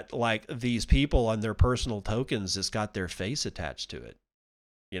looking at like these people on their personal tokens, it's got their face attached to it,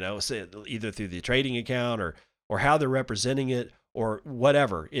 either through the trading account or how they're representing it or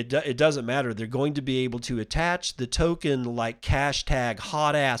whatever. It doesn't matter. They're going to be able to attach the token like hashtag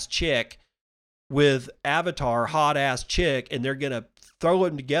hot ass chick with avatar hot ass chick, and they're going to throw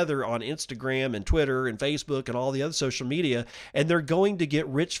them together on Instagram and Twitter and Facebook and all the other social media, and they're going to get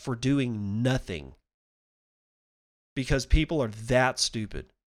rich for doing nothing because people are that stupid.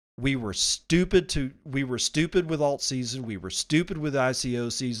 We were stupid with alt season. We were stupid with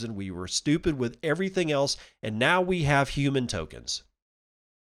ICO season. We were stupid with everything else. And now we have human tokens.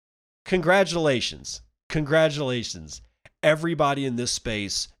 Congratulations. Everybody in this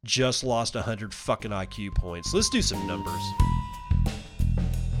space just lost 100 fucking IQ points. Let's do some numbers.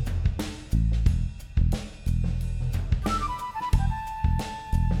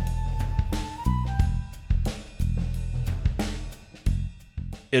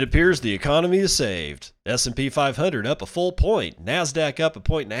 It appears the economy is saved. S&P 500 up a full point. NASDAQ up 1.5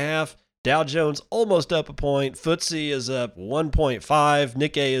 points. Dow Jones almost up a point. FTSE is up 1.5.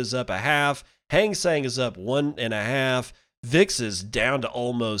 Nikkei is up 0.5. Hang Seng is up 1.5. VIX is down to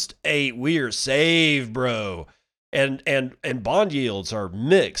almost 8. We are saved, bro. And bond yields are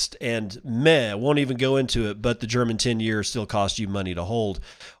mixed and meh. Won't even go into it, but the German 10-year still costs you money to hold.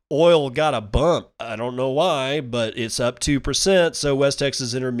 Oil got a bump. I don't know why, but it's up 2%. So West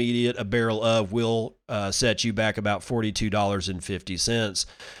Texas Intermediate, a barrel of, will set you back about $42.50.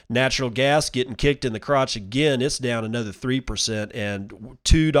 Natural gas getting kicked in the crotch again. It's down another 3%, and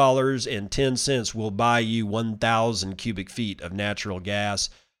 $2.10 will buy you 1,000 cubic feet of natural gas.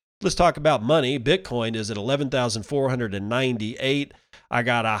 Let's talk about money. Bitcoin is at 11,498. I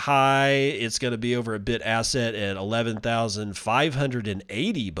got a high. It's going to be over a bit asset at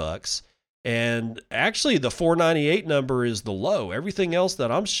 11,580 bucks. And actually the 498 number is the low. Everything else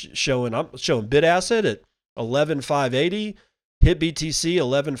that I'm showing bit asset at 11,580, HIT BTC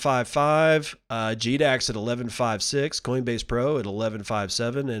 11,555, GDAX at 11,556, Coinbase Pro at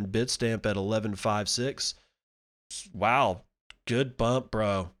 11,557, and Bitstamp at 11,556. Wow. Good bump,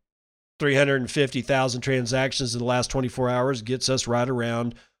 bro. 350,000 transactions in the last 24 hours gets us right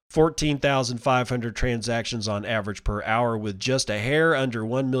around 14,500 transactions on average per hour, with just a hair under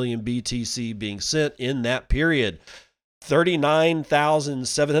 1 million BTC being sent in that period.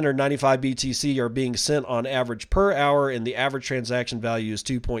 39,795 BTC are being sent on average per hour, and the average transaction value is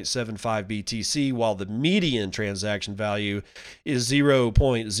 2.75 BTC, while the median transaction value is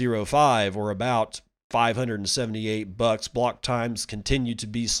 0.05, or about $578. Block times continue to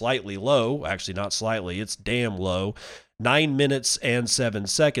be slightly low. Actually, not slightly, it's damn low. 9 minutes and 7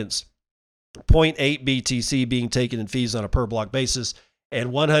 seconds. 0.8 BTC being taken in fees on a per block basis,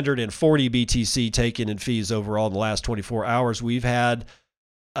 and 140 BTC taken in fees overall in the last 24 hours. We've had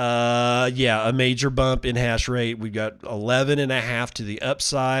a major bump in hash rate. We've got 11.5 to the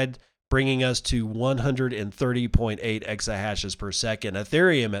upside, bringing us to 130.8 exahashes per second.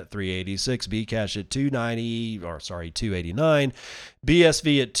 Ethereum at 386, Bcash at 289,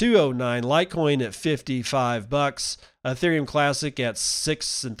 BSV at 209, Litecoin at $55, Ethereum Classic at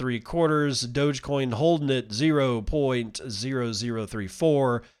 6 3/4, Dogecoin holding at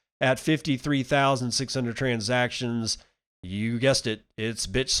 0.0034 at 53,600 transactions. You guessed it, it's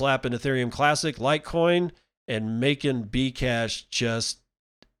bitch slapping Ethereum Classic, Litecoin, and making Bcash just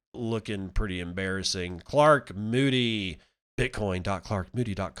looking pretty embarrassing. Clark Moody,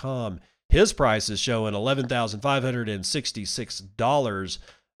 bitcoin.clarkmoody.com. His price is showing $11,566.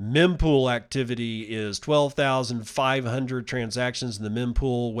 Mempool activity is 12,500 transactions in the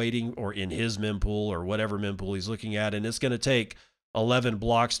mempool waiting, or in his mempool, or whatever mempool he's looking at, and it's going to take 11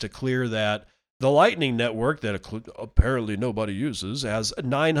 blocks to clear that. The Lightning Network, that apparently nobody uses, has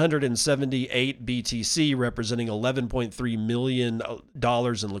 978 BTC, representing $11.3 million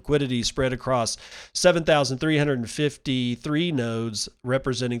in liquidity spread across 7,353 nodes,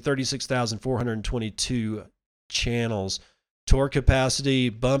 representing 36,422 channels. Tor capacity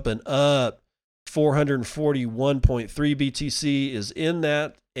bumping up. 441.3 BTC is in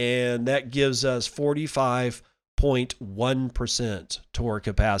that, and that gives us 45.1% Tor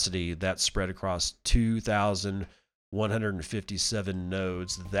capacity. That's spread across 2,157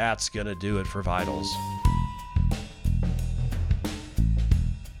 nodes. That's going to do it for Vitals.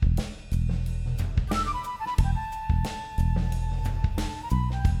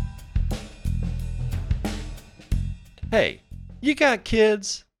 Hey, you got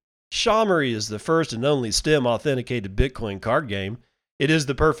kids? Shamory is the first and only STEM authenticated Bitcoin card game. It is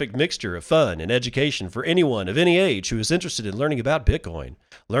the perfect mixture of fun and education for anyone of any age who is interested in learning about Bitcoin.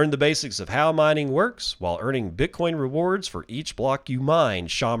 Learn the basics of how mining works while earning Bitcoin rewards for each block you mine.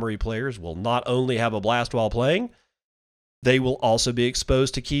 Shamory players will not only have a blast while playing, they will also be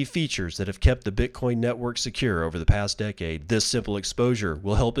exposed to key features that have kept the Bitcoin network secure over the past decade. This simple exposure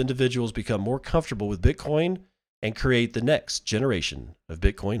will help individuals become more comfortable with Bitcoin and create the next generation of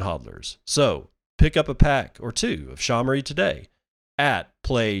Bitcoin hodlers. So, pick up a pack or two of Shamory today at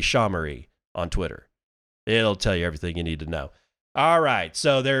PlayShamory on Twitter. It'll tell you everything you need to know. All right,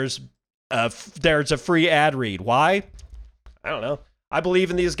 so there's a free ad read. Why? I don't know. I believe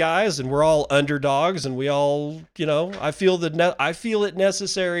in these guys, and we're all underdogs, and we all, I feel it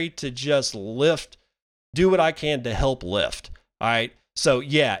necessary to just do what I can to help lift. All right. So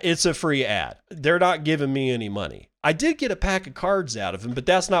yeah, it's a free ad. They're not giving me any money. I did get a pack of cards out of them, but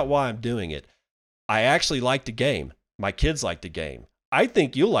that's not why I'm doing it. I actually like the game. My kids like the game. I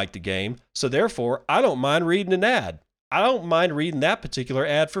think you'll like the game. So therefore, I don't mind reading an ad. I don't mind reading that particular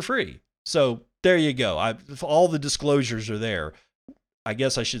ad for free. So there you go. All the disclosures are there. I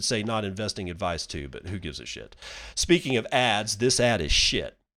guess I should say not investing advice too, but who gives a shit? Speaking of ads, this ad is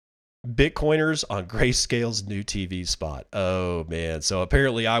shit. Bitcoiners on Grayscale's new TV spot. Oh, man. So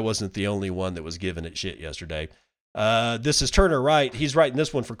apparently I wasn't the only one that was giving it shit yesterday. This is Turner Wright. He's writing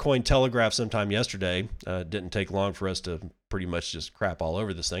this one for Cointelegraph sometime yesterday. Didn't take long for us to pretty much just crap all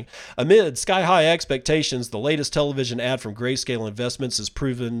over this thing. Amid sky-high expectations, the latest television ad from Grayscale Investments has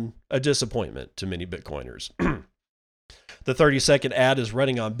proven a disappointment to many Bitcoiners. The 30-second ad is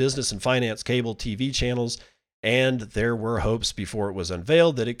running on business and finance cable TV channels, and there were hopes before it was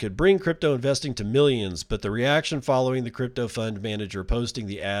unveiled that it could bring crypto investing to millions, but the reaction following the crypto fund manager posting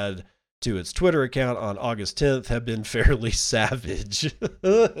the ad to its Twitter account on August 10th have been fairly savage.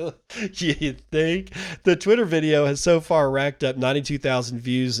 You think? The Twitter video has so far racked up 92,000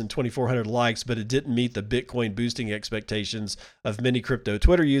 views and 2,400 likes, but it didn't meet the Bitcoin boosting expectations of many crypto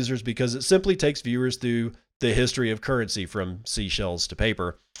Twitter users because it simply takes viewers through the history of currency from seashells to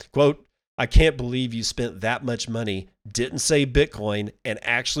paper. Quote, I can't believe you spent that much money, didn't say Bitcoin, and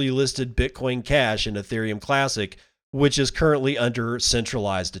actually listed Bitcoin Cash in Ethereum Classic, which is currently under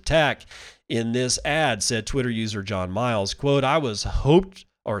centralized attack. In this ad, said Twitter user John Miles, quote, I was hyped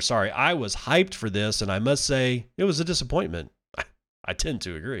for this, and I must say it was a disappointment. I tend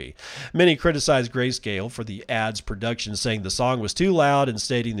to agree. Many criticized Grayscale for the ad's production, saying the song was too loud and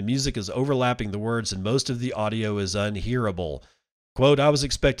stating the music is overlapping the words and most of the audio is unhearable. Quote, I was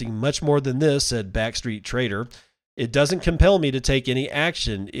expecting much more than this, said Backstreet Trader. It doesn't compel me to take any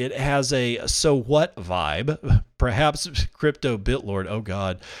action. It has a so what vibe. Perhaps Crypto BitLord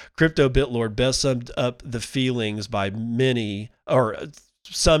best summed up the feelings of many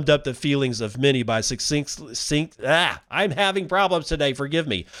by I'm having problems today, forgive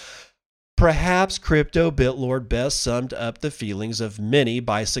me. Perhaps Crypto BitLord best summed up the feelings of many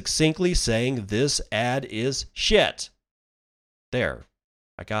by succinctly saying this ad is shit. There,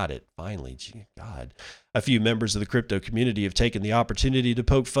 I got it, finally, gee, God. A few members of the crypto community have taken the opportunity to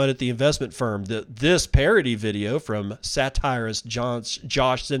poke fun at the investment firm. This parody video from satirist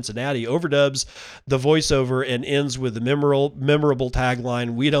Josh Cincinnati overdubs the voiceover and ends with the memorable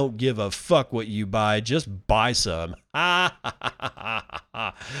tagline, we don't give a fuck what you buy, just buy some. I'll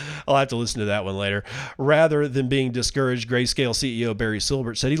have to listen to that one later. Rather than being discouraged, Grayscale CEO Barry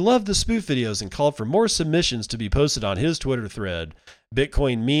Silbert said he loved the spoof videos and called for more submissions to be posted on his Twitter thread.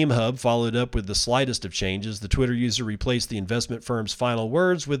 Bitcoin Meme Hub followed up with the slightest of changes. The Twitter user replaced the investment firm's final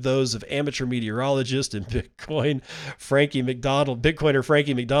words with those of amateur meteorologist and Bitcoiner Frankie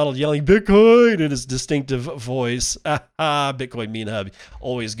McDonald yelling Bitcoin in his distinctive voice. Bitcoin Meme Hub,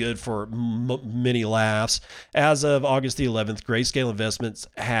 always good for many laughs. As of August the 11th, Grayscale Investments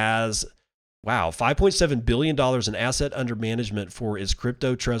has $5.7 billion in asset under management for its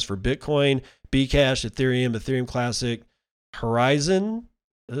crypto trust for Bitcoin, Bcash, Ethereum Classic, Horizon,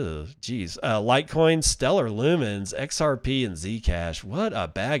 Litecoin, Stellar Lumens, XRP, and Zcash. What a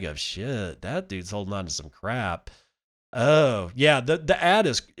bag of shit. That dude's holding on to some crap. Oh, yeah, the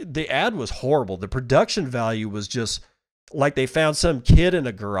ad was horrible. The production value was just like they found some kid in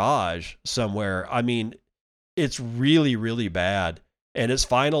a garage somewhere. I mean, it's really, really bad. And its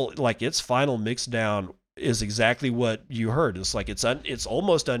final mix down is exactly what you heard. It's like it's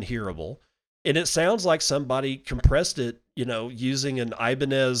almost unhearable. And it sounds like somebody compressed it, using an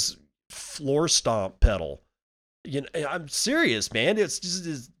Ibanez floor stomp pedal. I'm serious, man.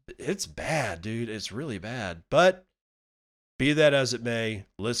 It's bad, dude. It's really bad. But be that as it may,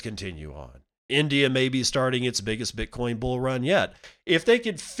 let's continue on. India may be starting its biggest Bitcoin bull run yet. If they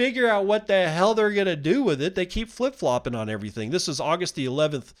could figure out what the hell they're going to do with it, they keep flip-flopping on everything. This is August the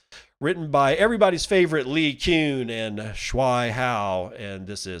 11th, written by everybody's favorite Lee Kuhn and Shuai Hao, and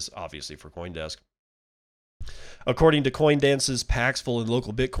this is obviously for CoinDesk. According to CoinDance's Paxful and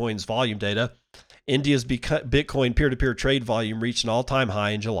local Bitcoin's volume data, India's Bitcoin peer-to-peer trade volume reached an all-time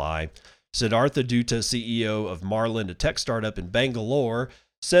high in July. Siddhartha Dutta, CEO of Marlin, a tech startup in Bangalore,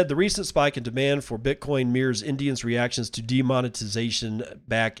 said the recent spike in demand for Bitcoin mirrors Indians' reactions to demonetization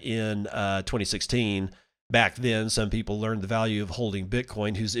back in 2016. Back then, some people learned the value of holding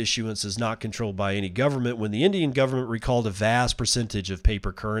Bitcoin, whose issuance is not controlled by any government, when the Indian government recalled a vast percentage of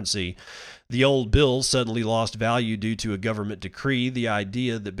paper currency. The old bills suddenly lost value due to a government decree. The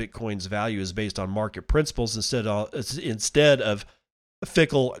idea that Bitcoin's value is based on market principles instead of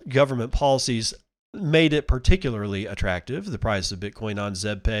fickle government policies made it particularly attractive. The price of Bitcoin on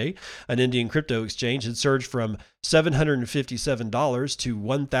ZebPay, an Indian crypto exchange, had surged from $757 to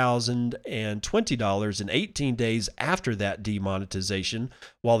 $1,020 in 18 days after that demonetization,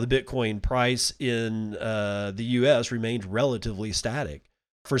 while the Bitcoin price in the U.S. remained relatively static.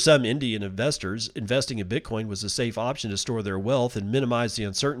 For some Indian investors, investing in Bitcoin was a safe option to store their wealth and minimize the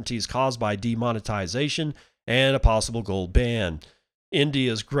uncertainties caused by demonetization and a possible gold ban.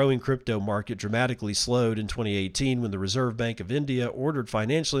 India's growing crypto market dramatically slowed in 2018 when the Reserve Bank of India ordered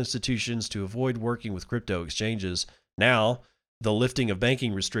financial institutions to avoid working with crypto exchanges. Now, the lifting of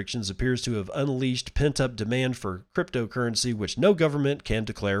banking restrictions appears to have unleashed pent-up demand for cryptocurrency, which no government can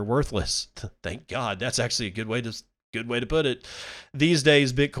declare worthless. Thank God. That's actually a good way to put it. These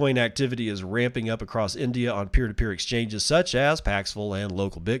days, Bitcoin activity is ramping up across India on peer-to-peer exchanges such as Paxful and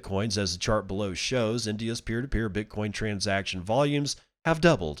Local Bitcoins. As the chart below shows, India's peer-to-peer Bitcoin transaction volumes have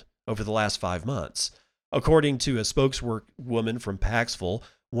doubled over the last 5 months. According to a spokeswoman from Paxful,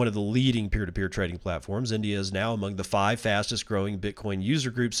 one of the leading peer-to-peer trading platforms, India is now among the 5 fastest growing Bitcoin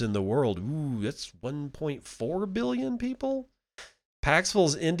user groups in the world. Ooh, that's 1.4 billion people?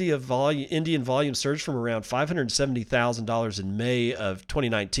 Paxful's Indian volume surged from around $570,000 in May of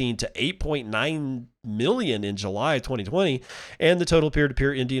 2019 to 8.9 million in July of 2020, and the total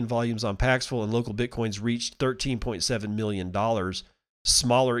peer-to-peer Indian volumes on Paxful and Local Bitcoins reached $13.7 million.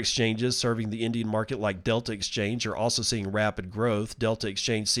 Smaller exchanges serving the Indian market like Delta Exchange are also seeing rapid growth. Delta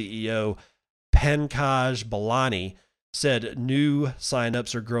Exchange CEO Pankaj Balani said new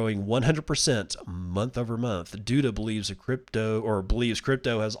signups are growing 100% month over month. Dutta believes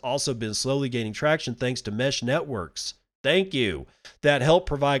crypto has also been slowly gaining traction thanks to mesh networks. Thank you. That help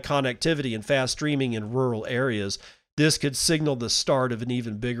provide connectivity and fast streaming in rural areas. This could signal the start of an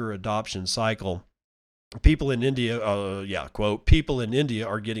even bigger adoption cycle. People in India, quote, people in India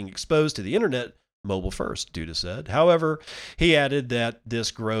are getting exposed to the internet mobile first, Dutta said. However, he added that this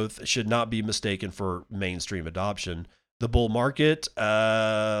growth should not be mistaken for mainstream adoption. The bull market,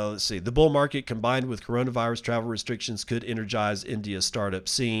 the bull market combined with coronavirus travel restrictions could energize India's startup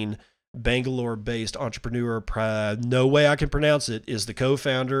scene. Bangalore-based entrepreneur, no way I can pronounce it, is the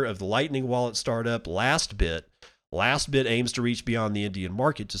co-founder of the Lightning Wallet startup LastBit. LastBit aims to reach beyond the Indian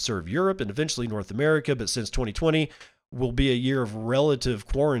market to serve Europe and eventually North America, but since 2020 will be a year of relative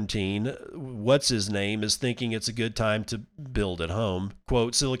quarantine, what's-his-name is thinking it's a good time to build at home.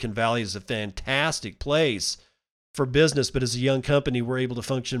 Quote, Silicon Valley is a fantastic place for business, but as a young company, we're able to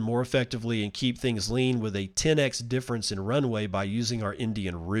function more effectively and keep things lean with a 10x difference in runway by using our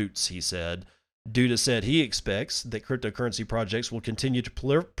Indian roots, he said. Dutta said he expects that cryptocurrency projects will continue to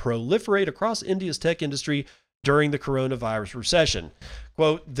proliferate across India's tech industry during the coronavirus recession.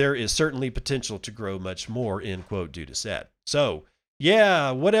 Quote, there is certainly potential to grow much more, end quote, Dutta said. So,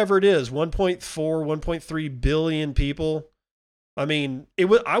 yeah, whatever it is, 1.4, 1.3 billion people. I mean,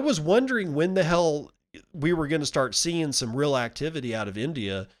 I was wondering when the hell we were going to start seeing some real activity out of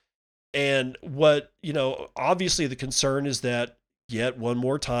India. And obviously the concern is that yet one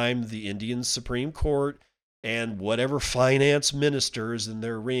more time, the Indian Supreme Court and whatever finance ministers in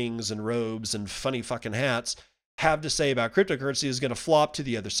their rings and robes and funny fucking hats have to say about cryptocurrency is going to flop to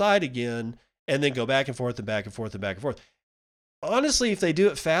the other side again and then go back and forth and back and forth and back and forth. Honestly, if they do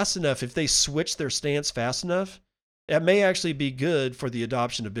it fast enough, if they switch their stance fast enough, that may actually be good for the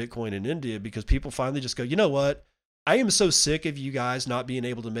adoption of Bitcoin in India, because people finally just go, you know what? I am so sick of you guys not being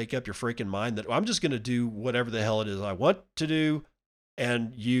able to make up your freaking mind that I'm just going to do whatever the hell it is I want to do,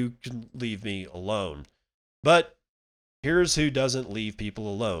 and you can leave me alone. But here's who doesn't leave people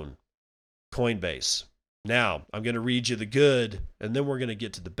alone. Coinbase. Now, I'm going to read you the good, and then we're going to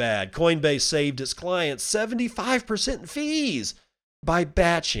get to the bad. Coinbase saved its clients 75% in fees by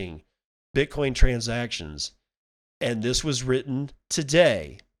batching Bitcoin transactions. And this was written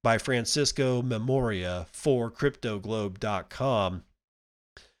today by Francisco Memoria for CryptoGlobe.com.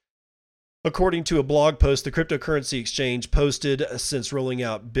 According to a blog post the cryptocurrency exchange posted since rolling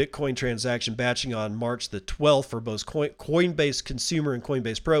out Bitcoin transaction batching on March the 12th for both Coinbase Consumer and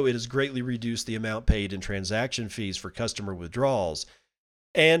Coinbase Pro, it has greatly reduced the amount paid in transaction fees for customer withdrawals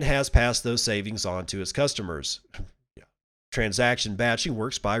and has passed those savings on to its customers. Transaction batching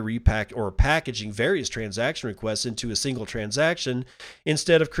works by packaging various transaction requests into a single transaction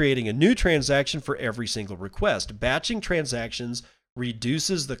instead of creating a new transaction for every single request. Batching transactions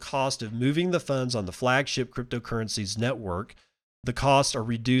reduces the cost of moving the funds on the flagship cryptocurrencies network. The costs are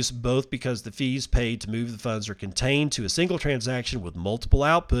reduced both because the fees paid to move the funds are contained to a single transaction with multiple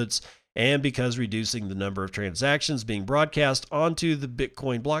outputs, and because reducing the number of transactions being broadcast onto the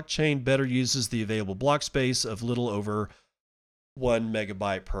Bitcoin blockchain better uses the available block space of little over 1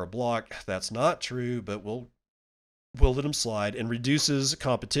 megabyte per block. That's not true, but we'll let them slide, and reduces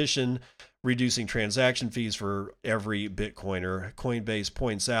competition, reducing transaction fees for every Bitcoiner. Coinbase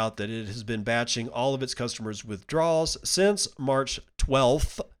points out that it has been batching all of its customers' withdrawals since March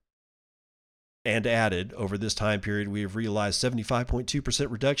 12th and added, over this time period, we have realized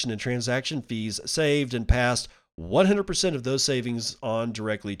 75.2% reduction in transaction fees saved and passed 100% of those savings on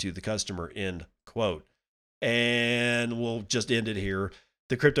directly to the customer, end quote. And we'll just end it here.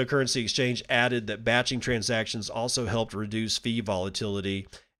 The cryptocurrency exchange added that batching transactions also helped reduce fee volatility,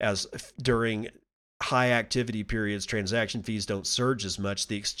 as during high activity periods, transaction fees don't surge as much.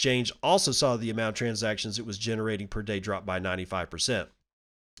 The exchange also saw the amount of transactions it was generating per day drop by 95%.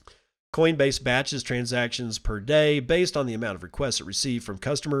 Coinbase batches transactions per day based on the amount of requests it received from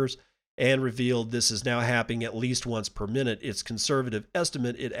customers and revealed this is now happening at least once per minute. Its conservative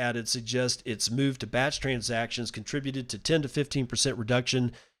estimate, it added, suggests its move to batch transactions contributed to 10 to 15%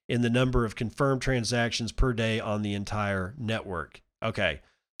 reduction in the number of confirmed transactions per day on the entire network. Okay,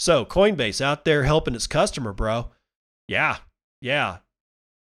 so Coinbase out there helping its customer, bro. Yeah.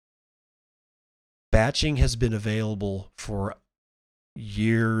 Batching has been available for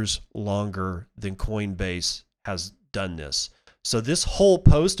years longer than Coinbase has done this. So this whole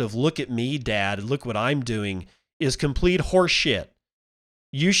post of look at me, dad, look what I'm doing is complete horseshit.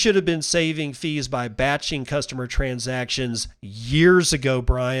 You should have been saving fees by batching customer transactions years ago,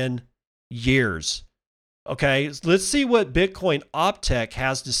 Brian. Years. Okay, let's see what Bitcoin Optech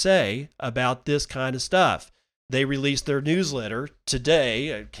has to say about this kind of stuff. They released their newsletter today.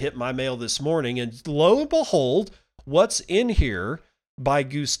 It hit my mail this morning, and lo and behold, what's in here by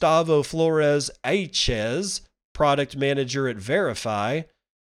Gustavo Flores Aichez, product manager at Verify.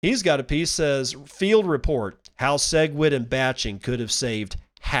 He's got a piece that says, field report, how SegWit and batching could have saved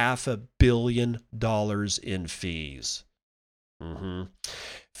 $500 million in fees.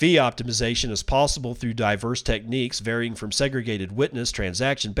 Fee optimization is possible through diverse techniques varying from segregated witness,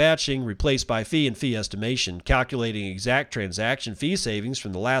 transaction batching, replaced by fee, and fee estimation. Calculating exact transaction fee savings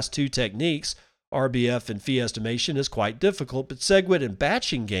from the last two techniques, RBF and fee estimation, is quite difficult, but SegWit and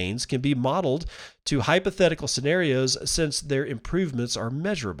batching gains can be modeled to hypothetical scenarios since their improvements are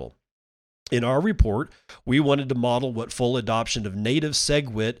measurable. In our report, we wanted to model what full adoption of native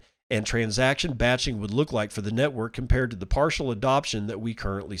SegWit and transaction batching would look like for the network compared to the partial adoption that we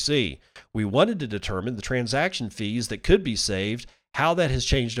currently see. We wanted to determine the transaction fees that could be saved, how that has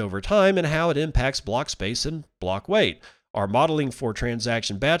changed over time, and how it impacts block space and block weight. Our modeling for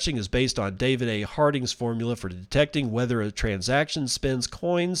transaction batching is based on David A. Harding's formula for detecting whether a transaction spends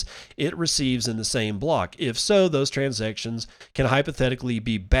coins it receives in the same block. If so, those transactions can hypothetically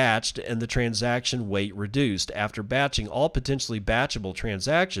be batched and the transaction weight reduced. After batching all potentially batchable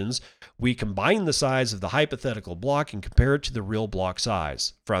transactions, we combine the size of the hypothetical block and compare it to the real block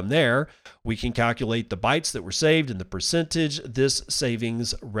size. From there, we can calculate the bytes that were saved and the percentage this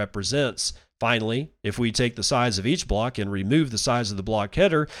savings represents. Finally, if we take the size of each block and remove the size of the block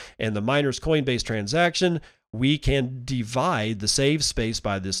header and the miner's Coinbase transaction, we can divide the saved space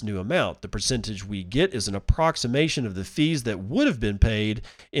by this new amount. The percentage we get is an approximation of the fees that would have been paid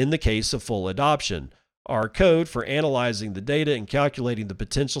in the case of full adoption. Our code for analyzing the data and calculating the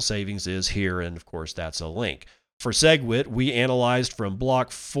potential savings is here, and of course that's a link. For SegWit, we analyzed from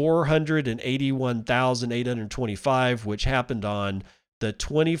block 481,825, which happened on the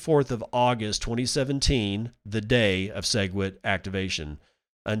 24th of August, 2017, the day of SegWit activation,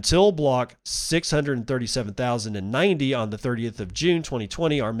 until block 637,090 on the 30th of June,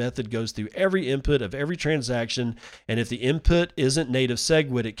 2020. Our method goes through every input of every transaction, and if the input isn't native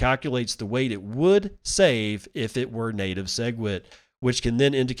SegWit, it calculates the weight it would save if it were native SegWit, which can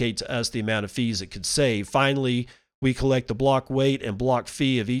then indicate to us the amount of fees it could save. Finally, we collect the block weight and block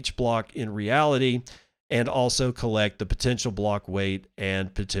fee of each block in reality, and also collect the potential block weight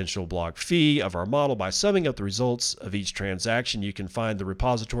and potential block fee of our model by summing up the results of each transaction. You can find the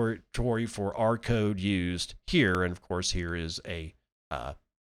repository for our code used here, and of course here is a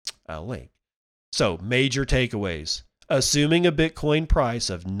link. So major takeaways: assuming a Bitcoin price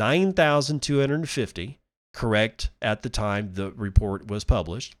of $9,250, correct at the time the report was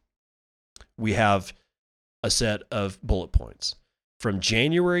published, we have a set of bullet points. From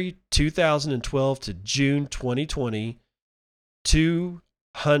January 2012 to June 2020,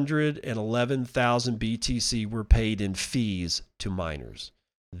 211,000 BTC were paid in fees to miners.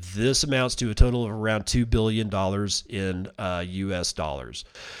 This amounts to a total of around $2 billion in US dollars.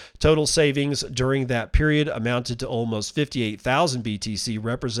 Total savings during that period amounted to almost 58,000 BTC,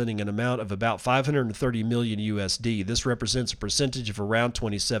 representing an amount of about 530 million USD. This represents a percentage of around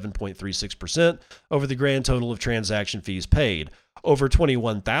 27.36% over the grand total of transaction fees paid. Over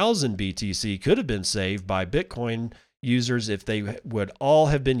 21,000 BTC could have been saved by Bitcoin users if they would all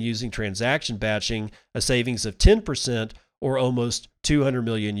have been using transaction batching, a savings of 10%, or almost 200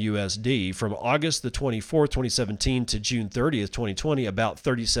 million USD. From August the 24th, 2017 to June 30th, 2020, about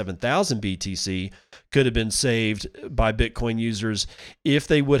 37,000 BTC could have been saved by Bitcoin users if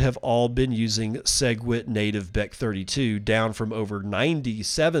they would have all been using SegWit native BEC32, down from over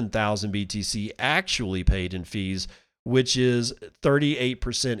 97,000 BTC actually paid in fees, which is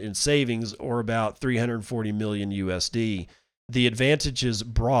 38% in savings, or about 340 million USD. The advantages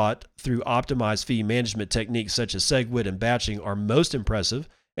brought through optimized fee management techniques such as SegWit and batching are most impressive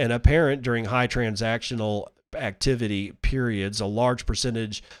and apparent during high transactional activity periods. A large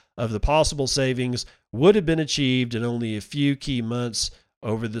percentage of the possible savings would have been achieved in only a few key months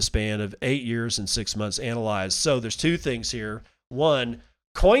over the span of 8 years and 6 months analyzed. So there's two things here. One,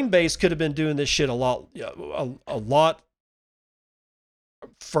 Coinbase could have been doing this shit a lot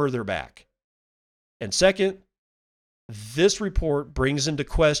further back. And second, this report brings into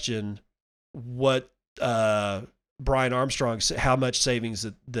question what Brian Armstrong, how much savings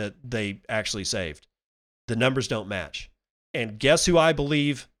that they actually saved. The numbers don't match. And guess who I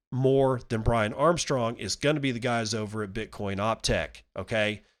believe more than Brian Armstrong is going to be the guys over at Bitcoin Optech.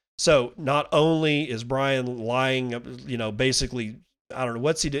 Okay. So not only is Brian lying, basically, I don't know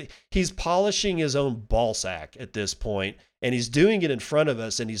what's he doing. He's polishing his own ball sack at this point, and he's doing it in front of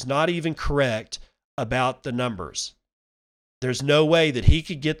us, and he's not even correct about the numbers. There's no way that he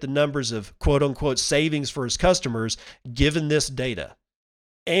could get the numbers of quote unquote savings for his customers given this data.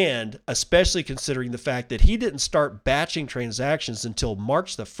 And especially considering the fact that he didn't start batching transactions until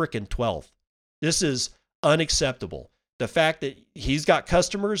March the frickin' 12th. This is unacceptable. The fact that he's got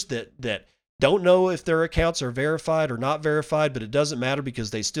customers that don't know if their accounts are verified or not verified, but it doesn't matter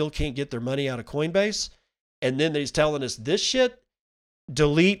because they still can't get their money out of Coinbase. And then he's telling us this shit,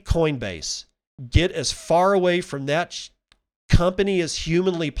 delete Coinbase. Get as far away from that company as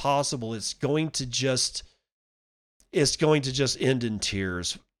humanly possible. It's going to just end in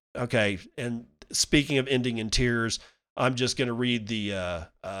tears. Okay. And speaking of ending in tears, I'm just going to read the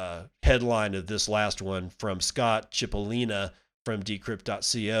headline of this last one from Scott Cipollina from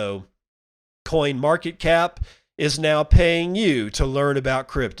Decrypt.co. CoinMarketCap is now paying you to learn about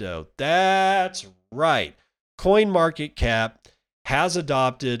crypto. That's right. CoinMarketCap has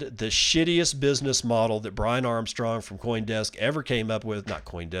adopted the shittiest business model that Brian Armstrong from CoinDesk ever came up with, not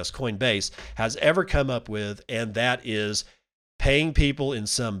CoinDesk, Coinbase has ever come up with, and that is paying people in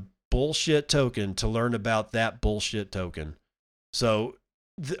some bullshit token to learn about that bullshit token. So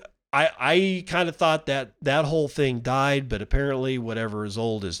I kind of thought that whole thing died, but apparently whatever is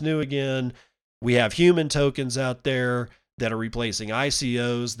old is new again. We have human tokens out there that are replacing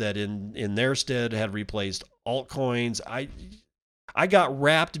ICOs that in their stead had replaced altcoins. I got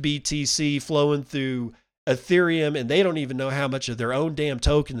wrapped BTC flowing through Ethereum, and they don't even know how much of their own damn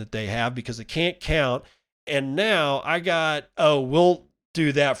token that they have because it can't count. And now I got, we'll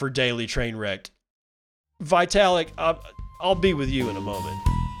do that for Daily Trainwreck. Vitalik, I'll be with you in a moment.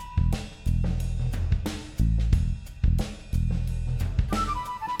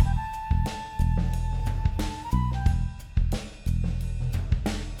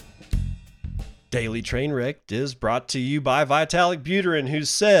 Daily Trainwreck is brought to you by Vitalik Buterin, who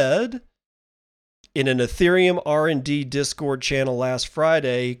said in an Ethereum R&D Discord channel last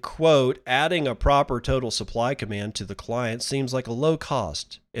Friday, quote, adding a proper total supply command to the client seems like a low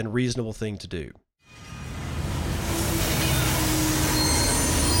cost and reasonable thing to do.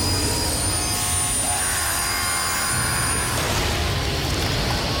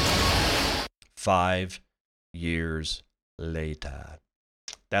 Five years later.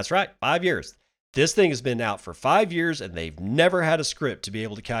 That's right, 5 years. This thing has been out for 5 years, and they've never had a script to be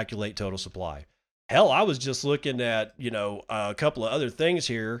able to calculate total supply. Hell, I was just looking at, a couple of other things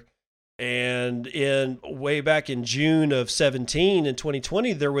here. And in way back in June of 17 and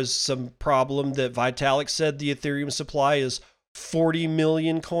 2020, there was some problem that Vitalik said the Ethereum supply is 40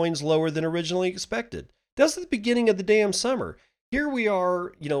 million coins lower than originally expected. That's at the beginning of the damn summer. Here we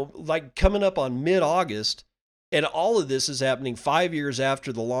are, like coming up on mid-August, and all of this is happening 5 years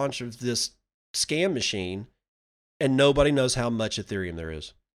after the launch of this scam machine, and nobody knows how much Ethereum there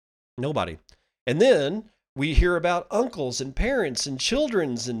is. Nobody. And then we hear about uncles and parents and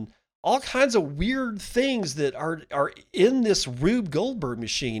children's and all kinds of weird things that are in this Rube Goldberg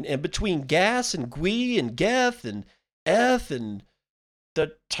machine. And between gas and GUI and Geth and Eth and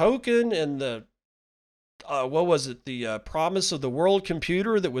the token and the, the promise of the world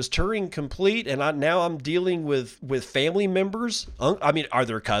computer that was Turing complete. And now I'm dealing with family members. Are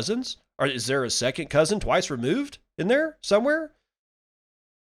there cousins? Or is there a second cousin twice removed in there somewhere?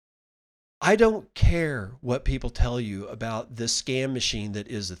 I don't care what people tell you about this scam machine that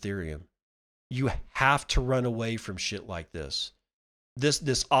is Ethereum. You have to run away from shit like this.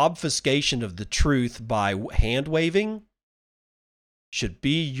 This obfuscation of the truth by hand waving should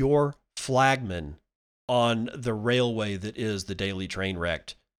be your flagman on the railway that is the Daily Train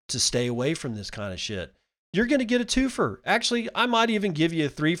Wrecked to stay away from this kind of shit. You're going to get a twofer. Actually, I might even give you a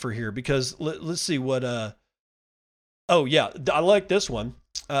threefer here because let's see what, oh yeah, I like this one.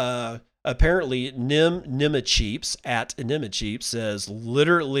 Apparently, Nimacheeps at Nimacheeps says,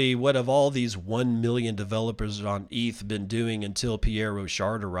 literally, what have all these 1 million developers on ETH been doing until Pierre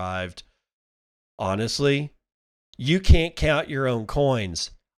Rochard arrived? Honestly, you can't count your own coins.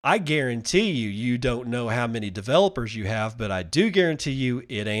 I guarantee you don't know how many developers you have, but I do guarantee you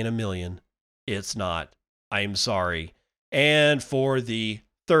it ain't 1 million. It's not. I'm sorry. And for the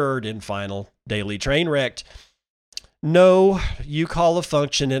third and final Daily Train Wrecked, no, you call a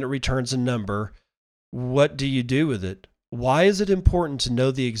function and it returns a number. What do you do with it? Why is it important to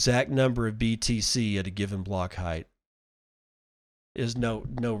know the exact number of BTC at a given block height? There's no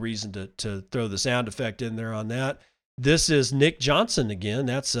reason to throw the sound effect in there on that. This is Nick Johnson again.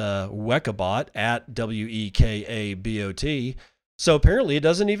 That's Wekabot at WEKABOT. So apparently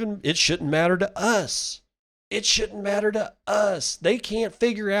it shouldn't matter to us. It shouldn't matter to us. They can't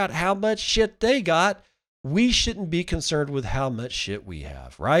figure out how much shit they got. We shouldn't be concerned with how much shit we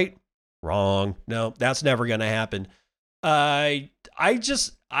have, right? Wrong. No, that's never going to happen. I'm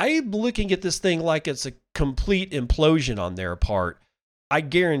looking at this thing like it's a complete implosion on their part. I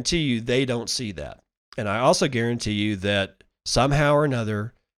guarantee you they don't see that. And I also guarantee you that somehow or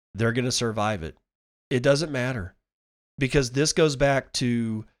another, they're going to survive it. It doesn't matter because this goes back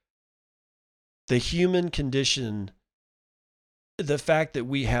to the human condition, the fact that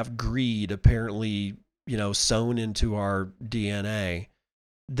we have greed apparently sewn into our DNA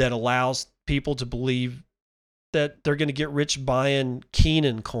that allows people to believe that they're going to get rich buying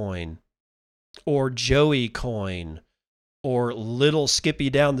Keenan coin or Joey coin or little Skippy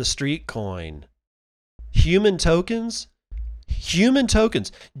down the street coin. Human tokens.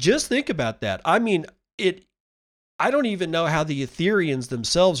 Just think about that. I don't even know how the Ethereans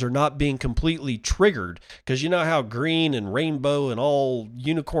themselves are not being completely triggered because you know how green and rainbow and all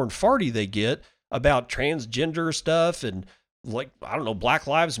unicorn farty they get about transgender stuff and Black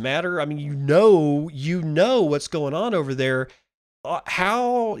Lives Matter. I mean, you know what's going on over there.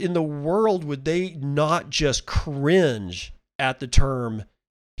 How in the world would they not just cringe at the term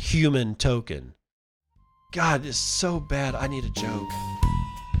human token? God, it's so bad. I need a joke.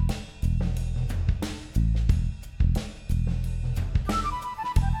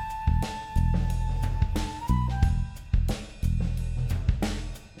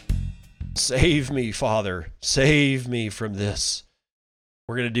 Save me, Father. Save me from this.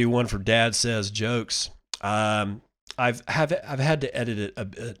 We're going to do one for Dad Says Jokes. I've had to edit it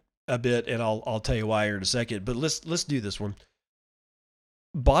a bit, and I'll tell you why here in a second. But let's do this one.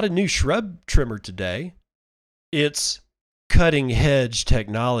 Bought a new shrub trimmer today. It's cutting edge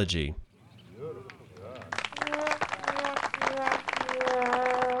technology.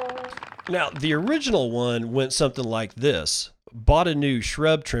 Now, the original one went something like this. Bought a new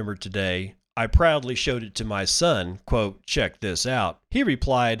shrub trimmer today. I proudly showed it to my son. Quote, check this out. He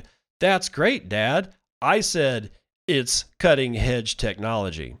replied, that's great, Dad. I said, it's cutting edge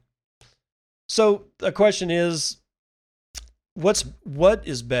technology. So the question is, what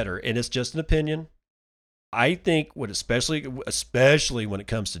is better? And it's just an opinion. I think especially when it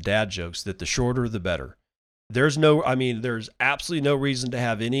comes to dad jokes, that the shorter the better. There's absolutely no reason to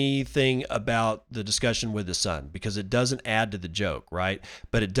have anything about the discussion with the son because it doesn't add to the joke, right?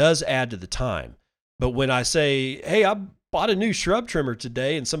 But it does add to the time. But when I say, hey, bought a new shrub trimmer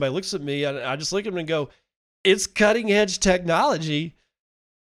today, and somebody looks at me, and I just look at them and go, it's cutting edge technology.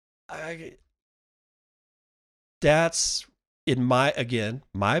 That's in my opinion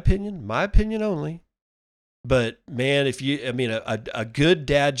only. But man, a good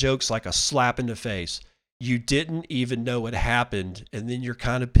dad joke's like a slap in the face. You didn't even know what happened, and then you're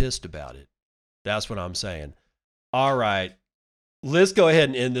kind of pissed about it. That's what I'm saying. All right. Let's go ahead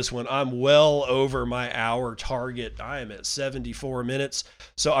and end this one. I'm well over my hour target. I am at 74 minutes.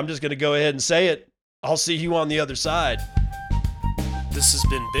 So I'm just going to go ahead and say it. I'll see you on the other side. This has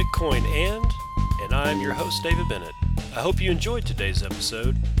been Bitcoin and I'm your host, David Bennett. I hope you enjoyed today's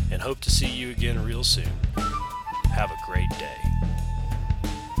episode and hope to see you again real soon. Have a great day.